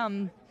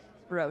 Dumb,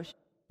 bro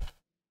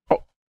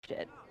Oh.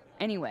 shit.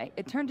 Anyway,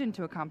 it turned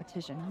into a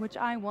competition, which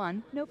I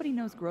won. Nobody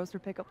knows grosser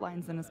pickup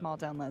lines than a small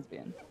town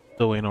lesbian.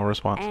 Still waiting on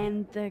response.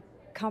 And the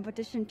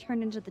competition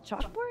turned into the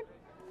chalkboard?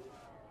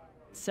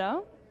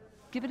 So,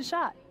 give it a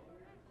shot.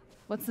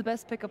 What's the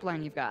best pickup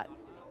line you've got?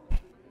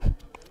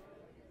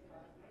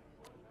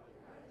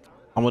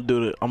 I'm gonna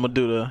do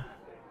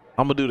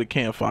the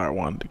campfire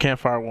one. The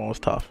campfire one was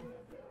tough.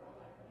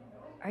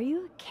 Are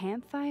you a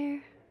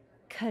campfire?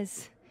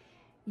 'Cause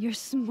you're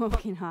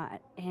smoking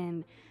hot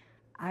and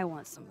I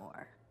want some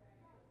more.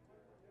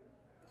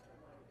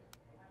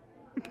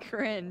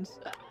 Cringe.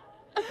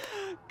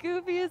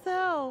 Goofy as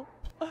hell.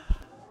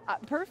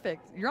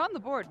 Perfect. You're on the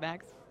board,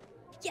 Max.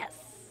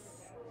 Yes!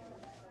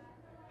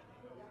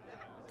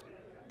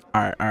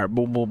 All right.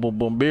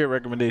 Boom. Beer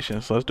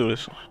recommendations. Let's do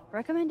this.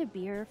 Recommend a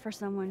beer for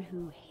someone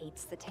who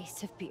hates the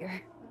taste of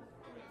beer.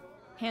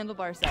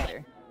 Handlebar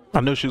cider.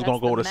 I knew she was gonna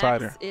go with a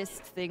cider. That's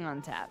the thing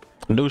on tap.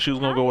 I knew she was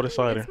gonna go with a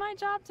cider. It's my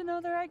job to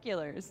know the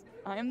regulars.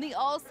 I am the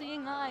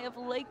all-seeing eye of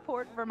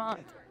Lakeport,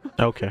 Vermont.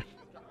 Okay.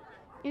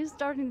 You're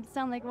starting to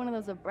sound like one of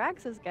those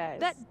Abraxas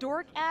guys. That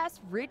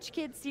dork-ass rich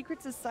kid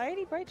secret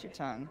society? Bite your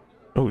tongue.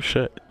 Oh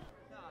shit.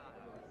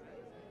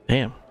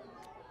 Damn.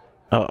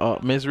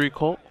 Misery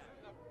Cult.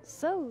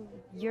 So,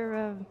 you're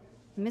a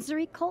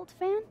Misery Cult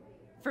fan?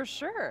 For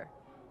sure.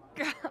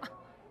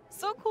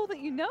 So cool that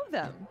you know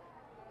them.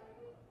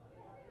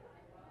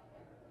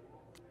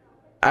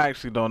 I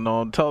actually don't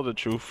know. Tell the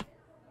truth.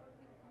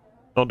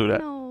 Don't do that.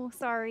 No,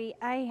 sorry.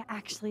 I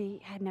actually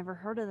had never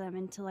heard of them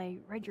until I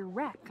read your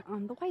rec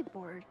on the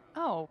whiteboard.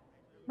 Oh,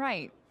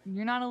 right.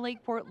 You're not a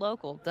Lakeport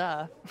local,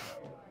 duh.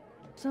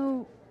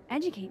 So,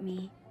 educate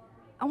me.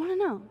 I want to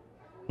know.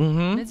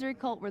 Mm-hmm. Misery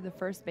Cult were the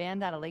first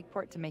band out of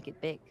Lakeport to make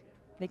it big.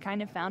 They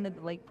kind of founded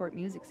the Lakeport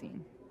music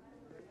scene.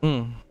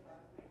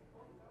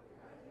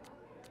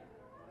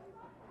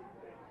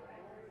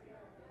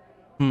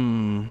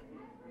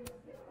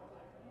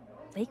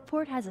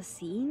 Lakeport has a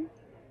scene?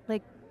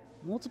 Like,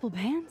 multiple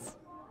bands?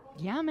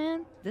 Yeah,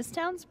 man. This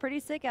town's pretty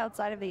sick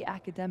outside of the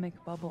academic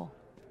bubble.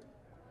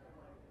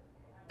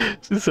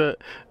 She said,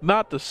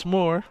 not the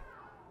s'more.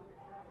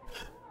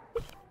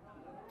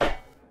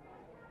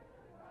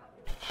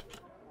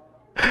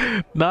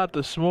 Not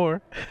the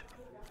s'more.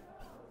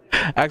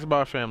 Ask about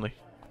our family.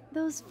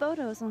 Those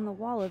photos on the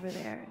wall over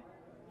there.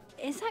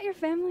 Is that your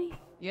family?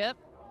 Yep.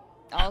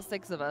 All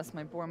 6 of us,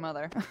 my poor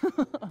mother.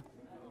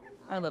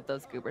 I love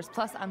those goobers.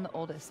 Plus, I'm the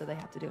oldest, so they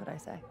have to do what I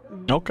say.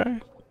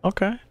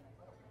 Okay.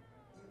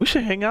 We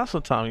should hang out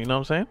sometime, you know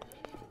what I'm saying?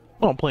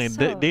 I'm playing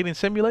So, dating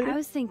simulator. I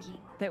was thinking.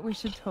 That we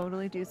should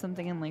totally do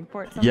something in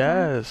Lakeport sometime.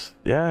 Yes.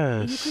 You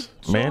could show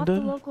off Amanda?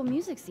 the local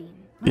music scene.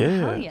 Oh,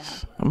 hell yeah.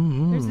 Yes.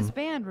 There's this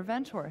band,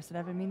 Revenge Horse, that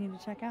I've been meaning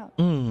to check out.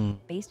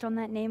 Based on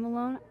that name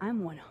alone,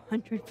 I'm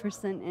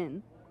 100%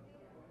 in.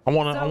 I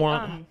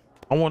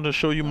want to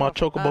show you my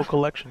chocobo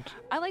collections.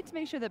 I like to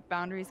make sure that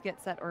boundaries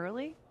get set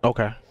early.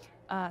 Okay.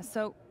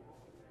 So,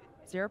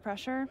 zero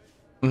pressure,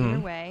 either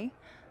way.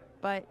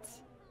 But,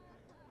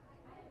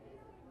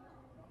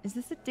 is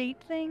this a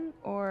date thing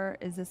or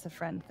is this a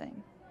friend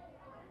thing?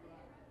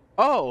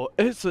 Oh,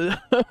 it's a.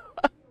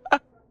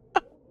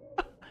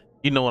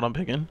 You know what I'm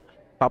picking.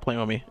 Stop playing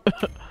with me.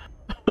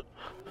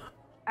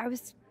 I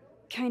was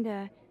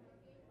kinda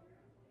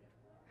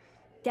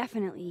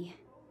definitely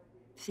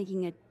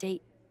thinking a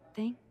date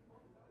thing.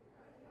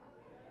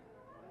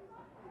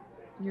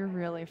 You're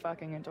really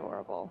fucking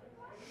adorable.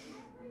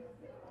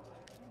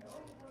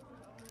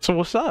 So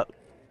what's up?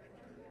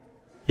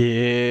 That's a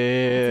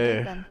Yeah.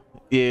 date then.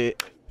 Yeah.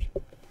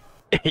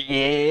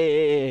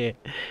 Yeah.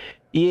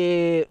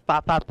 Yeah.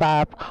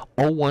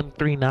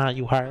 555-0139.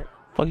 You heard?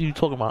 Fuck you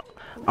talking about?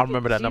 I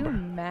remember that number.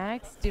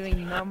 Max,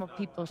 doing normal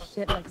people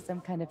shit like some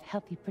kind of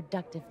healthy,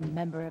 productive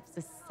member of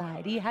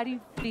society. How do you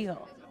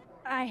feel?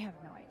 I have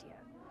no idea.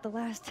 The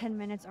last 10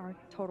 minutes are a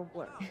total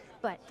blur.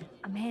 But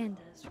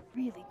Amanda's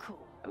really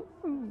cool.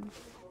 Ooh.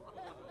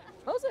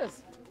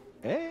 Moses.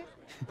 Hey,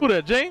 Who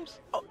that, James?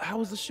 oh, how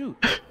was the shoot?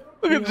 Look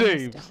We at almost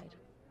James. died.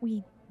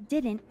 We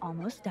didn't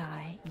almost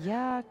die.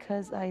 Yeah,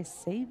 'cause I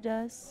saved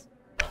us.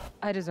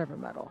 I deserve a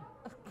medal.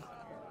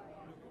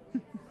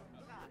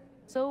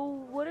 So,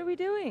 what are we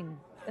doing?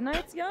 The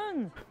night's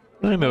young.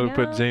 I never Hang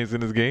put out? James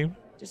in this game.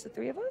 Just the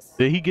three of us?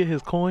 Did he get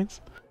his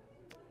coins?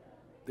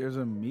 There's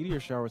a meteor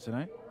shower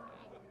tonight.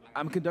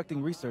 I'm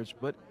conducting research,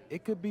 but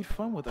it could be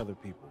fun with other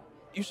people.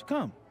 You should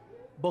come,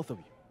 both of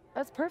you.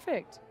 That's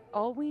perfect.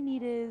 All we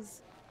need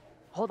is...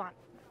 Hold on.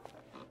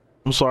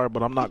 I'm sorry,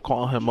 but I'm not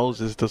calling him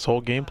Moses this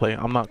whole gameplay.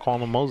 I'm not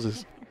calling him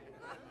Moses.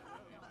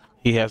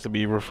 He has to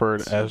be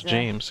referred as She's a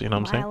James, you know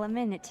what I'm saying? Mile a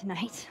minute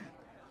tonight.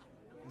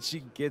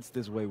 She gets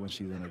this way when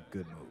she's in a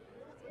good mood.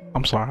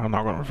 I'm sorry, I'm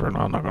not gonna refer him.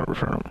 I'm not gonna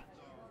refer him.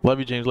 Love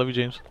you, James. Love you,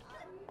 James.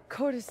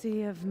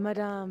 Courtesy of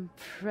Madame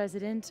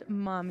President,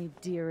 Mommy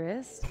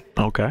Dearest.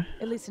 Okay.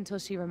 At least until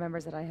she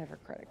remembers that I have her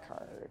credit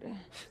card.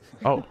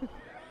 Oh,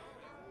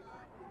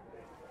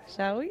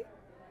 Shall we?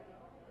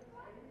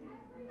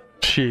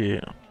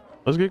 shit.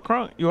 Let's get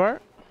crunk. You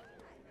alright?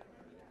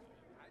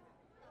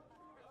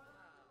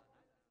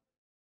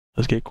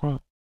 Let's get crunk.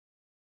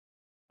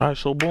 Alright,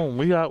 so boom.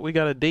 We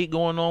got a date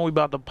going on. We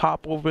about to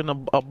pop open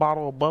a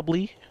bottle of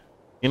bubbly.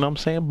 You know what I'm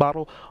saying?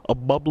 Bottle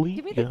of bubbly.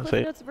 Give me You the know what I'm Cliff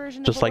saying? Notes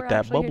version Just of what like we're that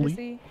actually here to bubbly.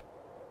 see.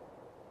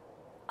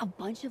 A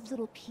bunch of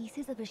little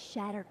pieces of a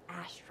shattered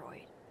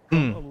asteroid.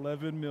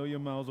 11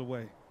 million miles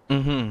away.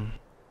 Mm-hmm.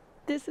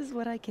 This is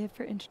what I get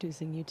for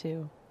introducing you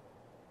to.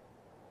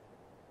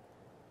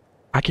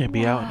 I can't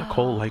be out in the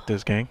cold like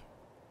this, gang.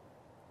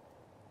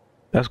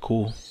 That's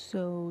cool.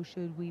 So,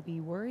 should we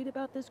be worried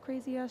about this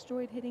crazy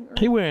asteroid hitting Earth?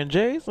 He wearing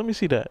J's? Let me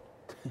see that.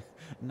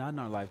 Not in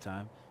our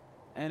lifetime.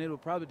 And it'll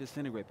probably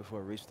disintegrate before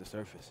it reaches the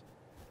surface.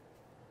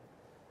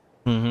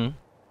 Mm-hmm.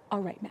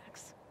 All right,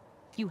 Max.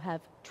 You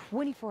have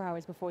 24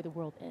 hours before the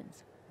world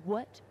ends.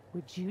 What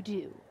would you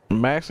do?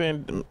 Max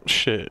and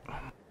shit.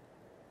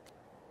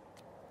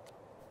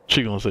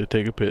 She gonna say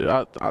take a picture.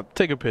 I'll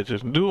take a picture.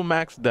 Do what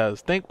Max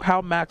does. Think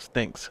how Max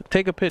thinks.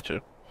 Take a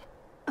picture.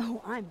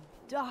 Oh, I'm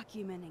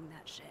documenting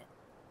that shit.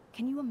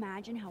 Can you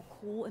imagine how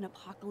cool an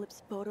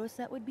apocalypse photo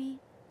set would be?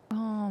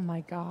 Oh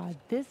my god,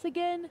 this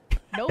again?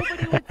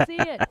 Nobody would see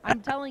it.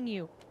 I'm telling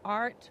you,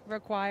 art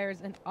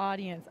requires an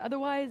audience.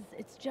 Otherwise,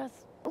 it's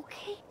just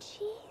Okay,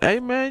 geez. Hey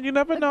man, you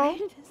never know.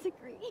 Agree to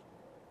disagree.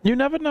 You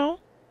never know.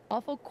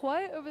 awful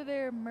quiet over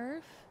there,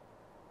 Murph.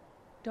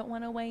 Don't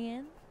want to weigh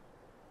in?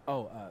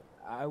 Oh,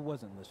 I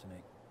wasn't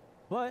listening.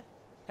 But,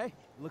 hey,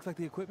 looks like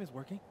the equipment's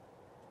working.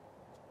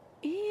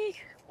 Eek,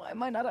 why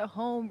am I not at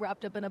home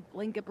wrapped up in a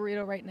blanket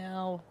burrito right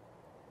now?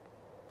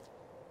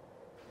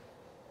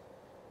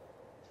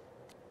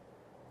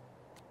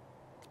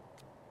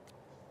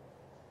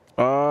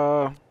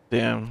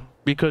 Damn.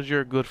 Because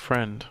you're a good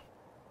friend.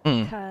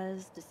 Mm.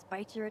 Because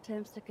despite your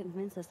attempts to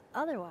convince us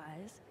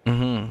otherwise,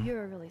 Mm-hmm.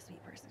 you're a really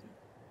sweet person.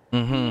 You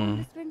wanted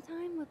Mm-hmm. to spend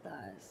time with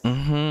us.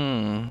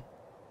 Mm-hmm.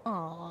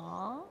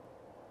 Aww.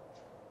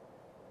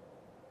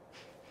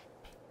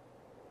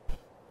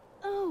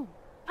 Oh,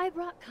 I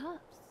brought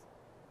cups.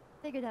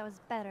 Figured that was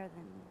better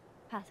than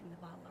passing the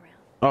bottle around.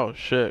 Oh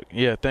shit.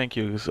 Yeah, thank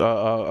you.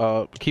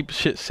 Keep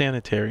shit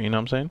sanitary, you know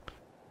what I'm saying?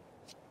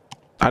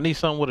 I need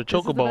something with a This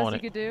is the chocobo best on you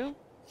it. could do?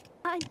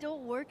 I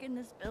don't work in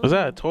this building. Was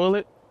that a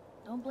toilet?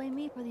 Don't blame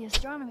me for the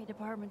astronomy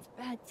department's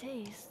bad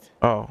taste.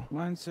 Oh.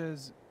 Mine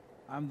says,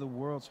 I'm the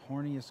world's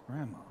horniest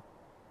grandma.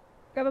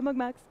 Grab a mug,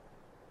 Max.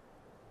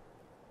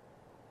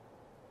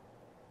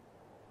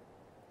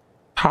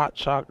 Hot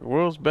chocolate.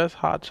 World's best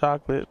hot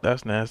chocolate.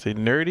 That's nasty.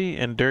 Nerdy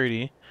and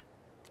dirty.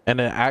 And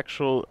then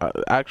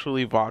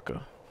actually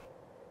vodka.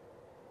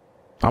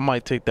 I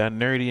might take that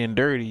nerdy and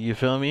dirty, you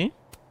feel me?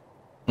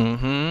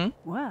 Mm-hmm.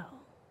 Well,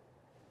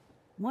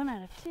 1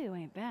 out of 2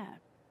 ain't bad.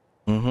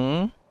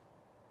 Mm-hmm.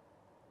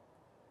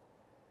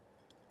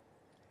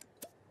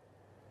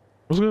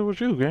 What's good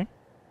with you, gang?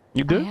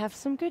 You I good? have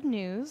some good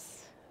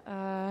news.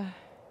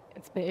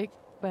 It's big,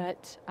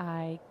 but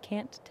I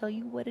can't tell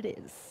you what it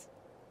is.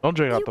 Don't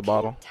drink out You the can't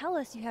bottle. tell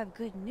us you have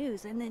good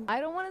news and then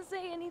I don't want to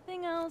say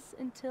anything else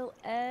until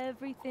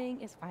everything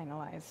is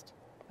finalized.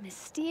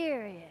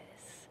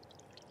 mysterious.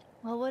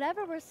 Well,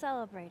 whatever we're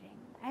celebrating,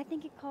 I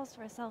think it calls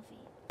for a selfie.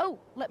 Oh,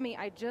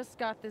 I just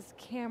got this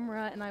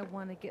camera and I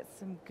want to get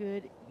some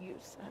good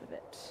use out of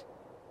it.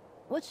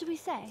 What should we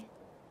say?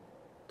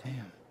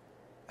 Damn,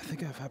 I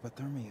think I have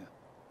hypothermia.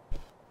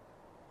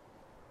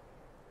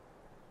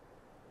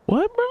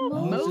 What, bro?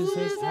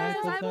 Moses has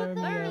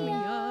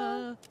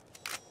hypothermia.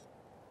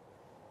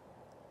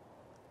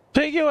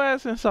 Take your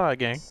ass inside,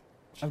 gang.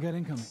 I've got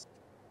incoming.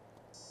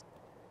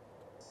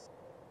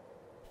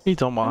 He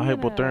talking about I'm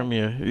gonna-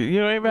 hypothermia. You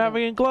don't even have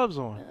any gloves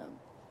on.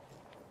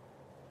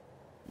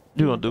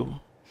 You gonna do?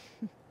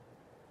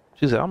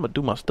 She said, "I'm gonna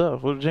do my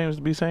stuff." What did James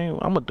be saying?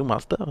 I'm gonna do my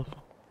stuff.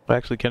 But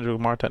actually, Kendrick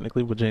Lamar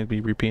technically, would James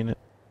be repeating it?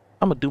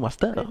 I'm gonna do my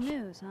stuff. Good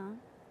news, huh?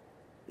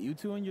 You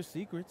two and your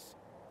secrets.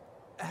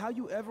 How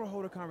you ever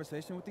hold a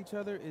conversation with each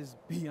other is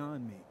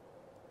beyond me.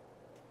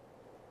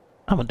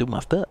 I'm gonna do my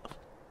stuff.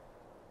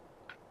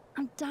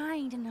 I'm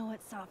dying to know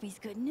what Sophie's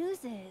good news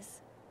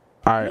is.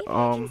 All Maybe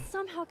I right. can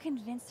somehow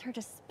convince her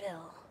to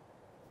spill.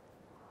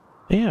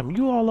 Damn,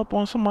 you all up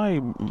on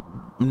somebody's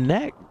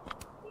neck,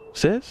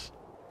 sis?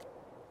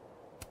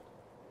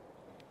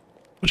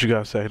 What you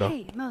gotta say though?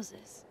 Hey,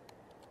 Moses.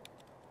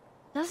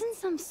 Doesn't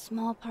some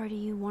small part of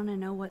you want to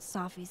know what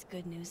Sophie's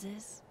good news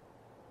is?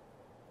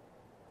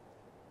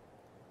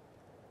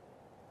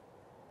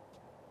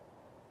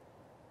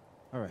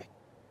 All right.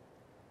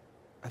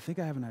 I think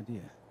I have an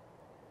idea.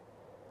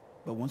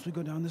 But once we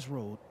go down this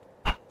road,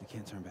 we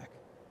can't turn back.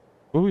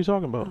 What are we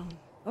talking about?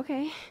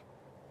 Okay.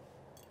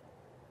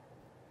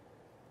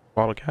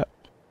 Bottle cap.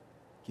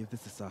 Give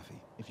this to Safi,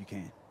 if you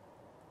can.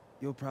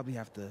 You'll probably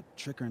have to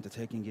trick her into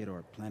taking it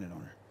or plant it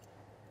on her.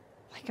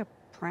 Like a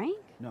prank?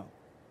 No.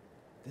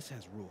 This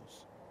has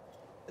rules.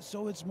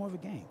 So it's more of a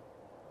game.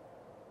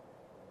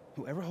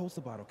 Whoever holds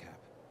the bottle cap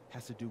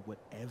has to do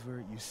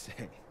whatever you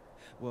say.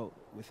 Well,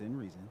 within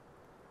reason.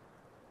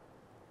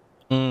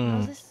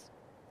 Moses,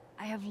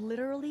 I have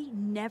literally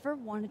never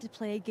wanted to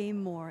play a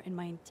game more in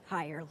my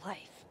entire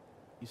life.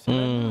 You say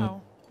that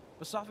now,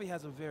 but Safi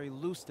has a very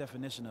loose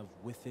definition of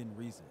within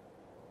reason.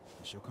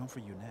 And she'll come for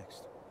you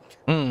next.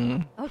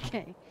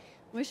 Okay.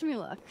 Wish me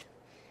luck.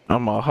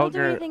 I'm a Don't do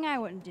hugger. anything I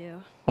wouldn't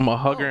do. I'm a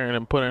hugger and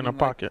then put it in her like-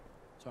 pocket.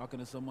 Talking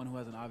to someone who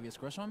has an obvious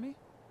crush on me?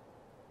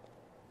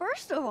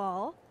 First of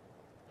all,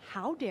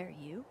 how dare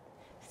you?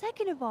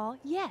 Second of all,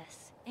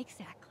 yes,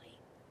 exactly.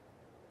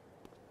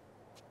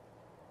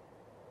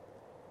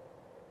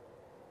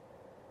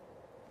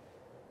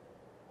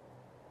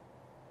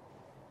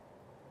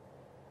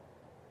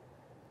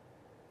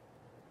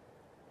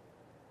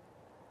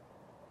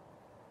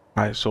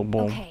 Alright, so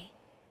boom. Okay,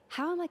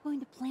 how am I going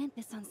to plant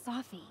this on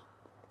Safi?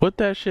 Put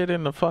that shit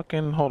in the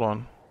fucking. Hold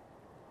on.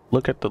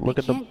 Look at the. Look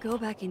I at the. can't go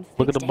back and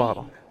look at fix the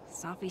bottle. aim.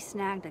 Safi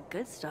snagged the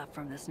good stuff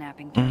from the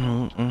snapping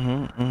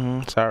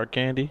turtle. Sour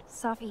candy.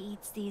 Safi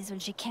eats these when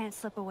she can't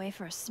slip away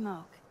for a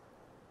smoke.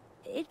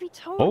 It'd be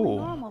totally Oh.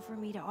 normal for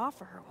me to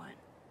offer her one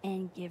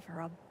and give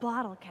her a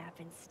bottle cap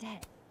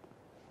instead.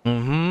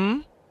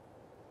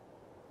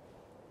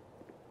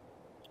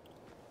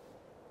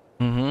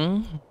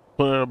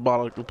 Put it in a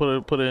bottle.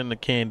 Put it in the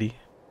candy.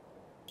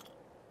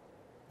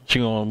 She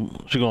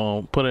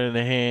gonna put it in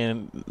the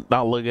hand,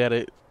 not look at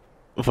it.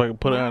 Fucking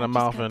put it Now in her I've just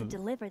mouth got to and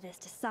deliver this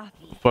to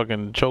Safi.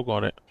 fucking choke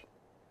on it.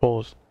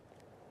 Pause.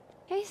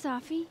 Hey,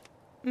 Safi.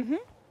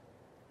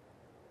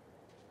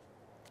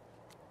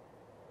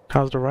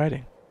 How's the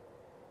writing?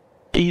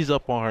 Ease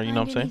up on her, you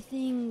know what I'm saying?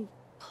 Anything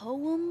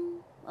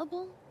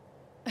poemable?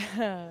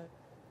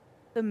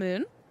 The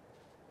moon?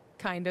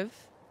 Kind of.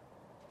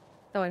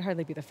 Though I'd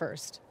hardly be the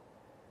first.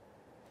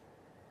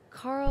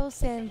 Carl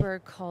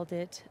Sandburg called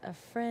it a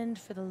friend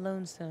for the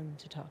lonesome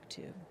to talk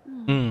to.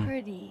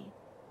 Pretty.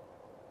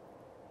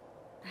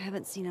 I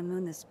haven't seen a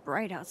moon this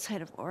bright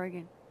outside of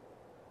Oregon.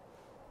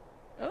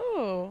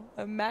 Oh,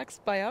 a Max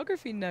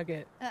biography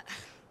nugget.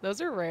 Those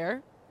are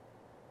rare.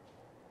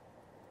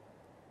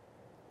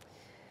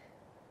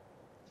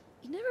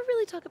 You never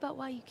really talk about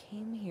why you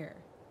came here.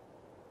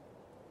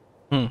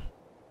 You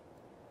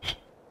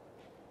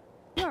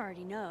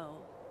already know.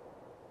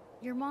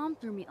 Your mom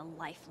threw me a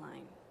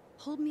lifeline.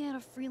 Pulled me out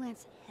of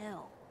freelance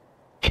hell.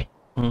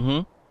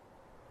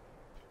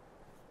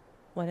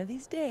 One of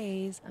these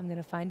days, I'm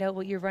gonna find out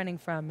what you're running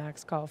from,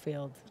 Max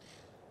Caulfield.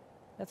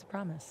 That's a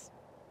promise.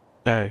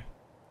 Hey.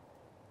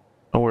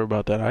 Don't worry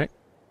about that, alright?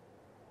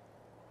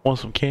 Want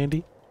some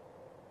candy?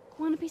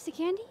 Want a piece of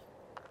candy?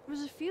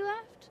 There's a few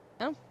left.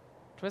 Oh,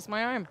 twist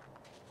my arm.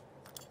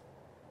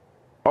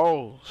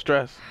 Oh,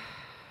 stress.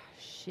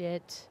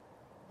 Shit.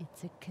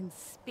 It's a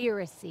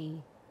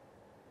conspiracy.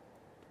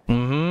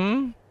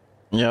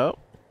 Yep.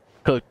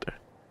 Cooked her.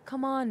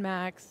 Come on,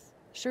 Max.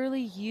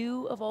 Surely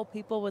you, of all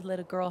people, would let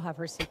a girl have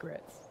her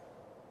secrets.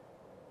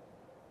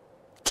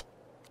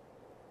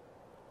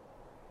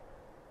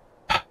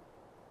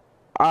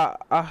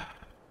 I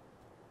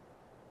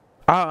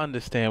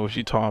understand what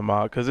you're talking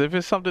about, because if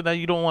it's something that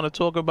you don't want to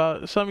talk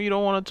about, something you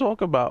don't want to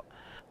talk about,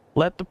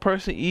 let the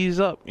person ease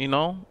up, you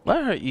know?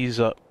 Let her ease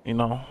up, you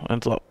know?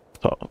 And tell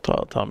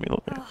me,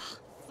 look. Ugh,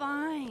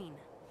 fine.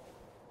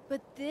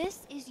 But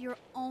this is your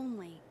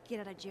only get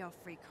out of jail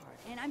free card,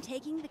 and I'm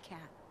taking the cat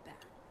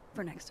back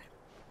for next time.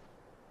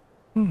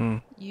 Hmm.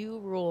 You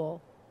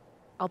rule.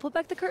 I'll put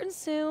back the curtain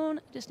soon.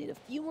 I just need a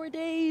few more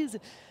days.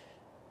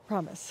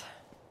 Promise.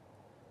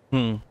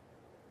 Hmm.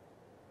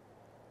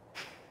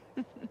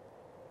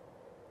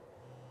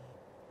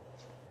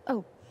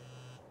 Oh.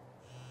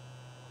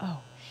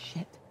 Oh,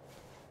 shit.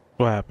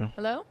 What happened?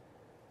 Hello?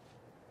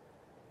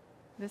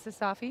 This is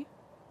Safi?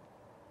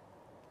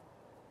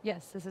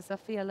 Yes, this is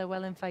Safia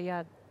Llewellyn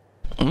Fayyad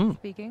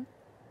speaking.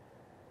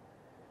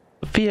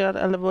 Feel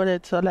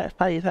elevated to like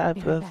 5.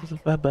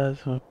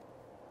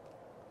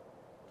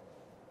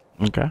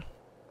 Okay.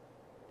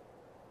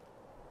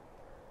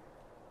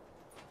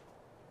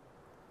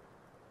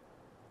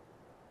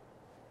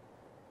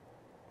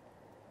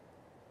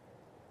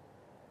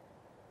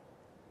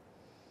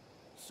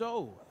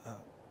 So,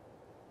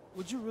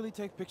 would you really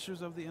take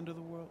pictures of the end of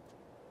the world?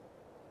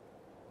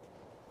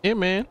 Yeah,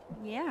 man.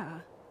 Yeah.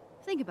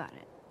 Think about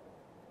it.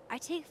 I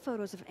take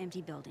photos of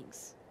empty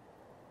buildings.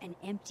 An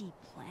empty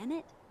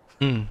planet?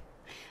 Hmm.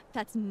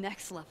 That's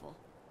next level.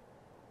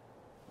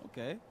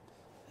 Okay.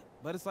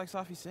 But it's like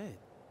Safi said.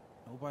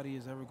 Nobody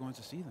is ever going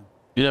to see them.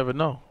 You never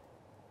know.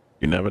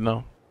 You never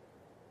know.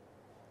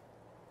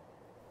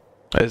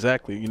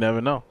 Exactly. You never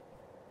know.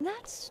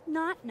 That's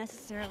not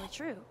necessarily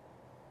true.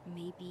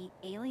 Maybe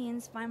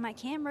aliens find my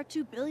camera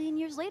 2 billion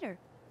years later.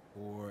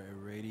 Or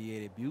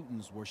irradiated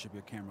mutants worship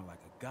your camera like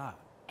a god.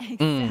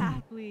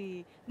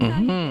 Exactly. Now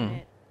you get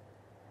it.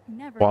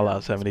 Never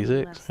Fallout know who's being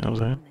 76. left You know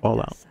what I'm saying? standing when the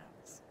Fallout. dust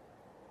settles.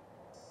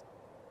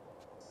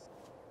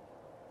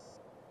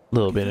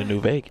 Little bit of New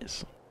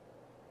Vegas.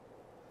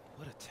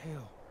 What a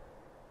tale.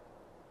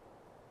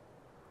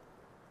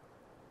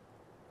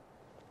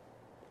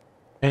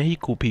 Man, he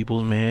cool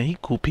peoples, man. He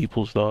cool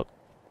peoples, dog.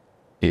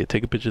 Yeah,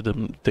 take a picture of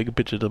them. Take a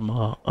picture of them.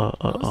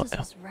 Moses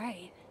was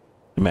right.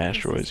 Them This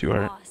asteroids. is You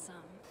heard? awesome.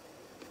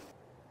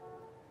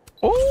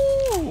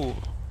 Oh.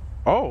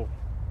 Oh.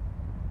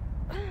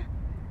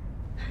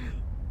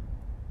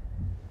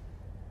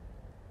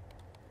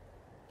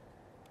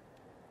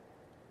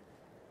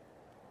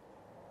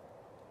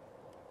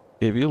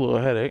 Give you a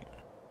little headache.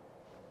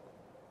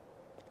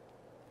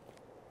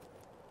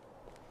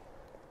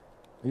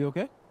 Are you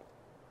okay?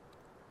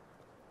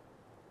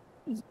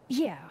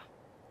 Yeah.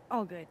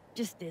 All good.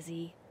 Just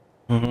dizzy.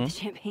 Mm-hmm. The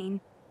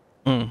champagne.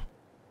 Mm. I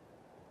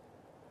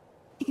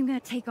think I'm gonna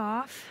take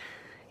off.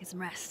 Get some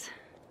rest.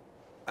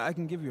 I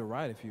can give you a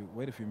ride if you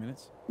wait a few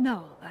minutes.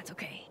 No, that's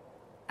okay.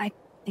 I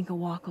think a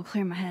walk will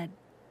clear my head.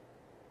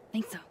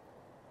 Think so.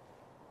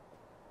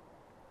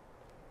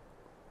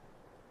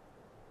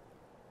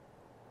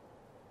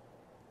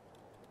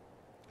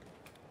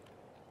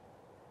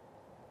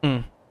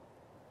 Mm.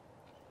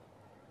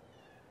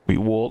 We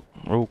walk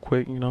real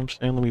quick, you know what I'm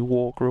saying? Let me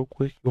walk real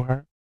quick, you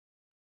heard?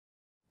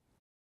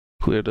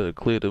 Clear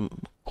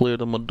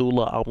the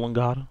medulla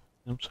oblongata,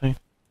 you know what I'm saying?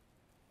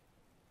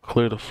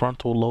 Clear the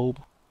frontal lobe.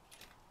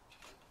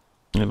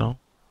 You know?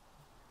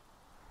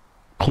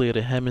 Clear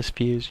the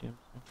hemispheres, you know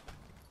what I'm saying?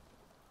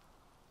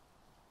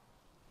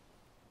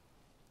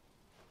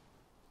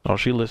 Oh,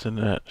 she listened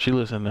to that. She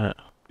listened to that.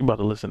 You about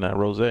to listen to that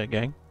Rosé,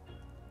 gang.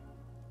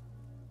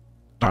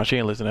 Oh, she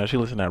ain't listening to that. She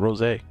listened to that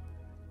Rosé.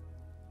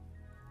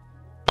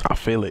 I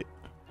feel it.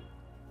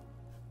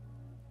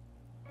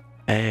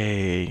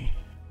 Hey.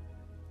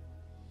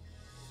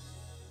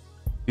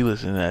 You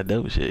listen to that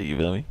dope shit, you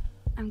feel me?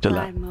 I'm Chill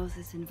glad out.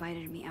 Moses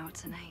invited me out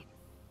tonight.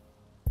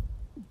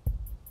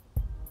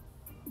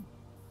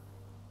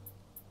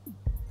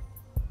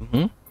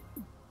 Mm-hmm.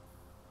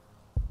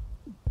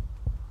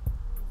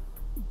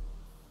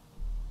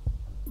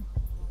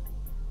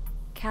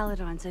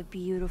 Caledon's a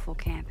beautiful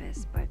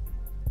campus, but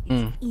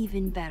it's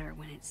even better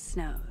when it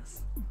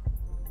snows.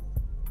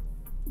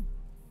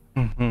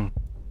 Mm-hmm.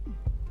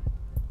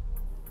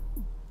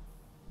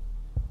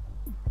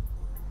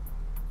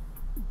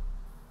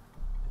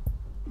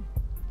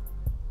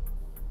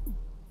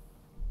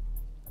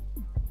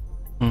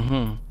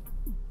 Mm-hmm.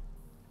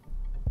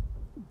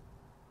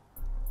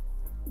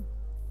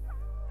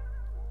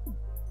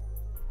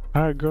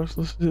 All right, girls.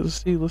 Let's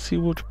see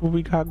what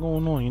we got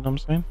going on. You know what I'm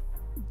saying?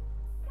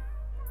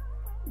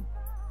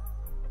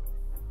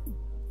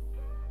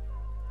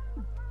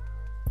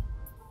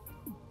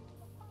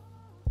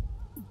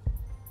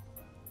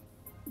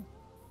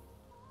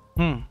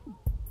 Hmm.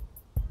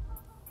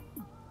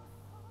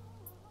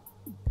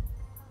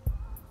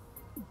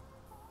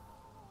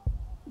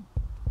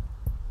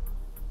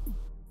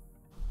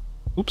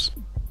 Oops.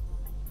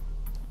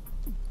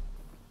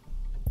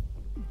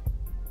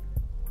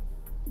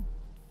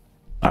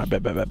 All right,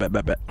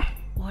 bet.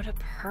 What a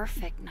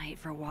perfect night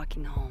for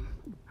walking home.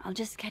 I'll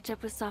just catch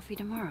up with Safi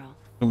tomorrow.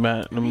 The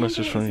message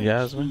Amanda from is a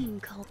Yasmin. keen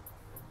cul-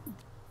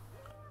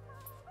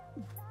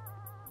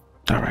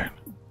 All right.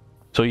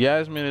 So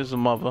Yasmin is the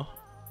mother.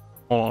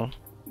 Hold on.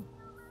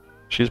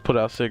 She's put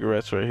out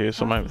cigarettes right here.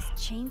 Somebody.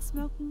 Safi's chain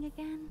smoking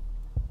again?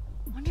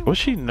 Wonder What's what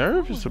she that's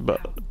nervous all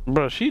about?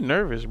 Bro, she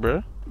nervous,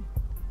 bro.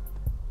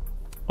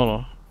 Hold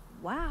on.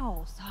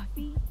 Wow,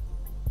 Safi.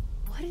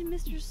 What did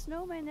Mr.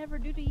 Snowman ever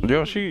do to you?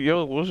 Yo,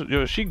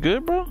 she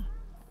good, bro?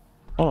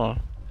 Hold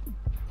on.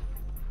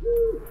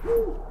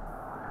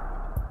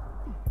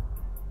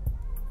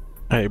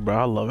 Hey, bro,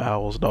 I love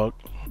owls, dog.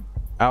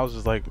 Owls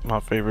is like my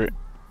favorite,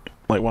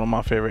 like one of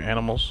my favorite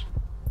animals.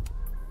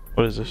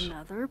 What is this?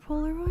 Another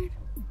Polaroid?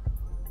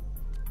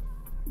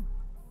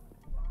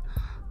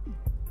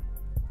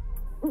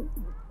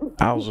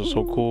 Owls are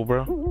so cool,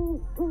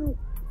 bro.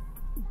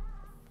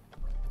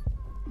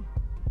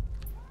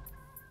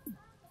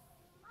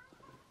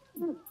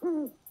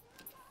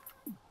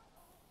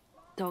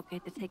 Don't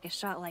get to take a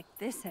shot like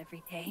this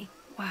every day.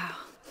 Wow.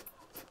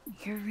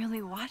 You're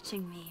really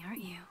watching me,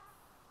 aren't you?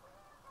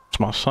 It's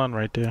my son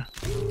right there.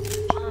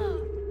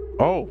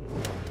 Oh.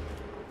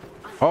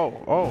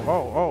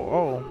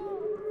 Oh.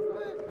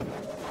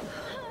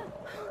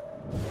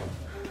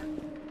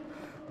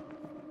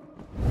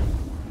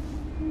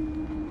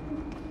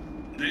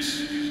 This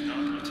is not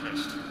a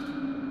test.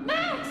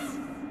 Max!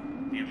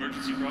 The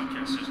emergency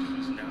broadcast system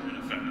is now in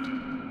effect.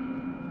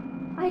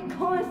 I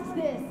caused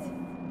this.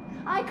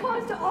 I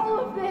caused all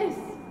of this.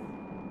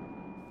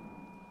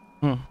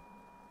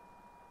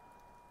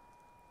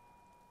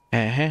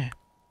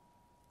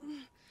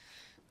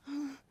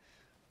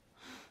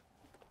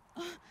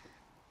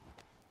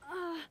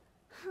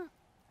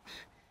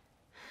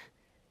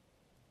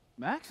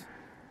 Max?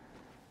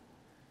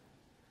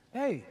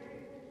 Hey.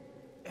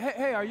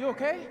 Hey, are you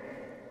okay?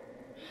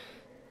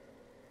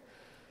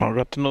 I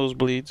got the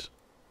nosebleeds.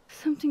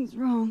 Something's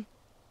wrong.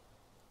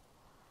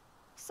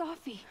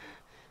 Sophie.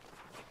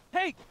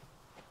 Hey!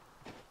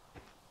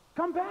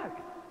 Come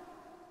back!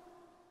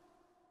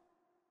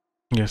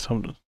 Yeah,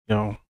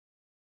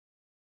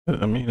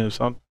 I mean, if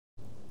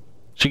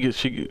she get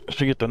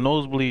the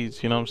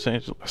nosebleeds, you know what I'm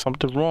saying?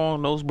 Something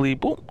wrong, nosebleed,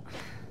 boom.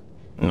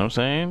 You know what I'm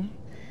saying?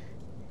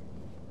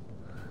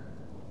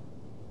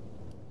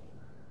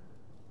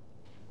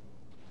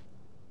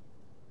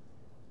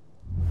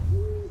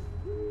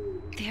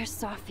 There's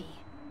Sophie.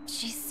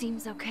 She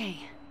seems okay.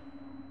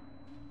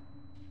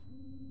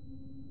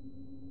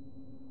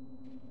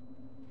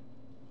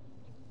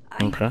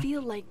 Okay. I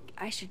feel like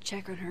I should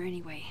check on her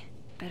anyway.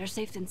 Better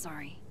safe than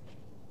sorry.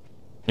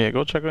 Yeah,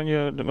 go check on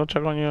your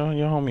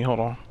homie. Hold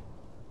on.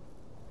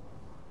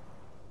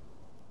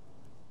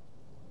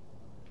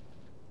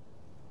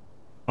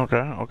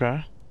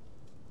 Okay.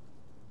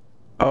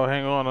 Oh,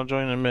 hang on, I'll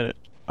join in a minute.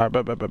 Alright,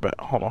 bet.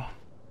 Hold on.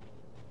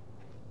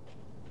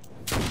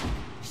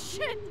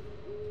 Shit!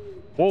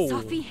 Whoa.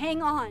 Sophie,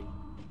 hang on.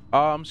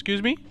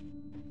 Excuse me?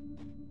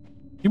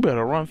 You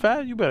better run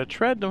fast. You better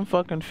tread them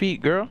fucking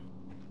feet, girl.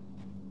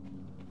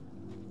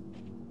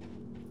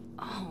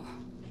 Oh,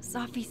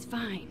 Sophie's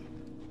fine.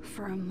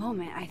 For a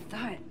moment, I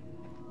thought.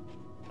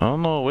 I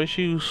don't know. The way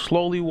she was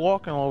slowly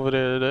walking over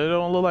there, they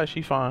don't look like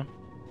she fine.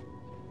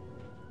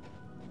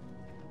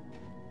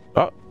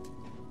 Oh,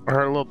 I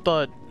heard a little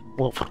thud.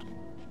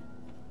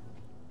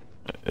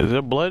 Is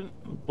there blood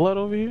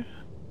over here?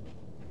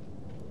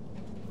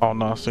 Oh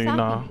no, see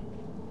nah.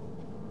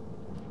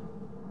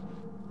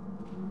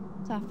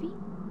 Sophie?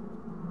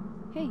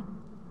 Hey,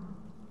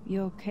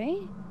 you okay?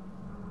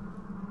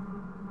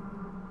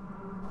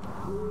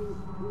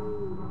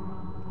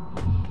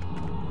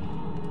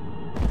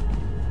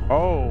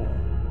 Oh.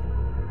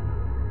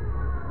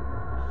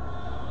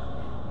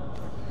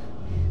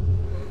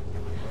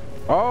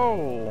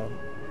 Oh.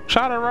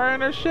 Shot her right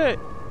in her shit.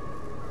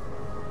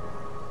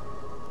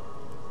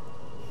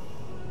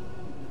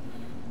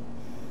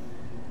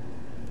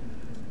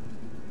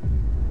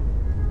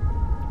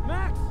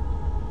 Max!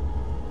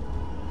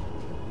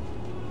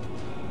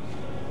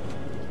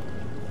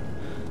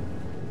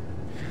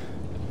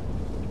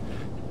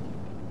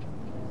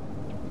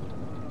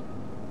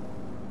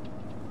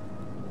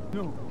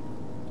 No.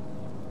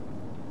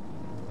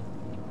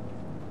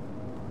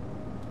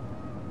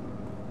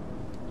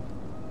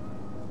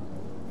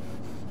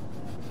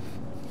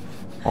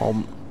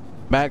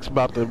 Max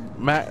about to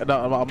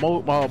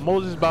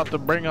Moses about to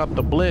bring out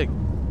the blick.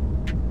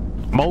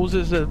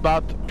 Moses is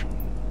about to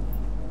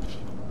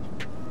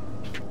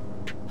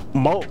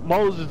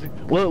Moses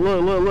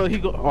look he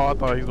go. Oh, I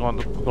thought he was going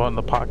to go in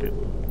the pocket.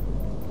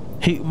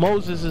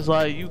 Moses is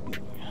like, you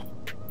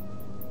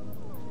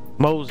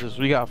Moses,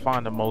 we gotta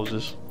find him.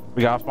 Moses,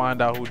 we gotta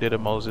find out who did it.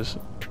 Moses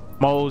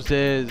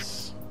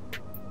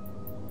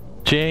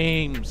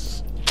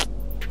James,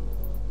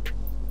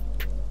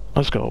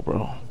 let's go,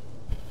 bro.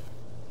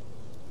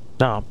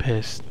 Now I'm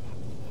pissed.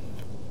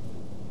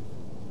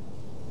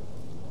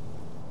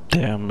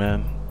 Damn,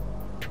 man.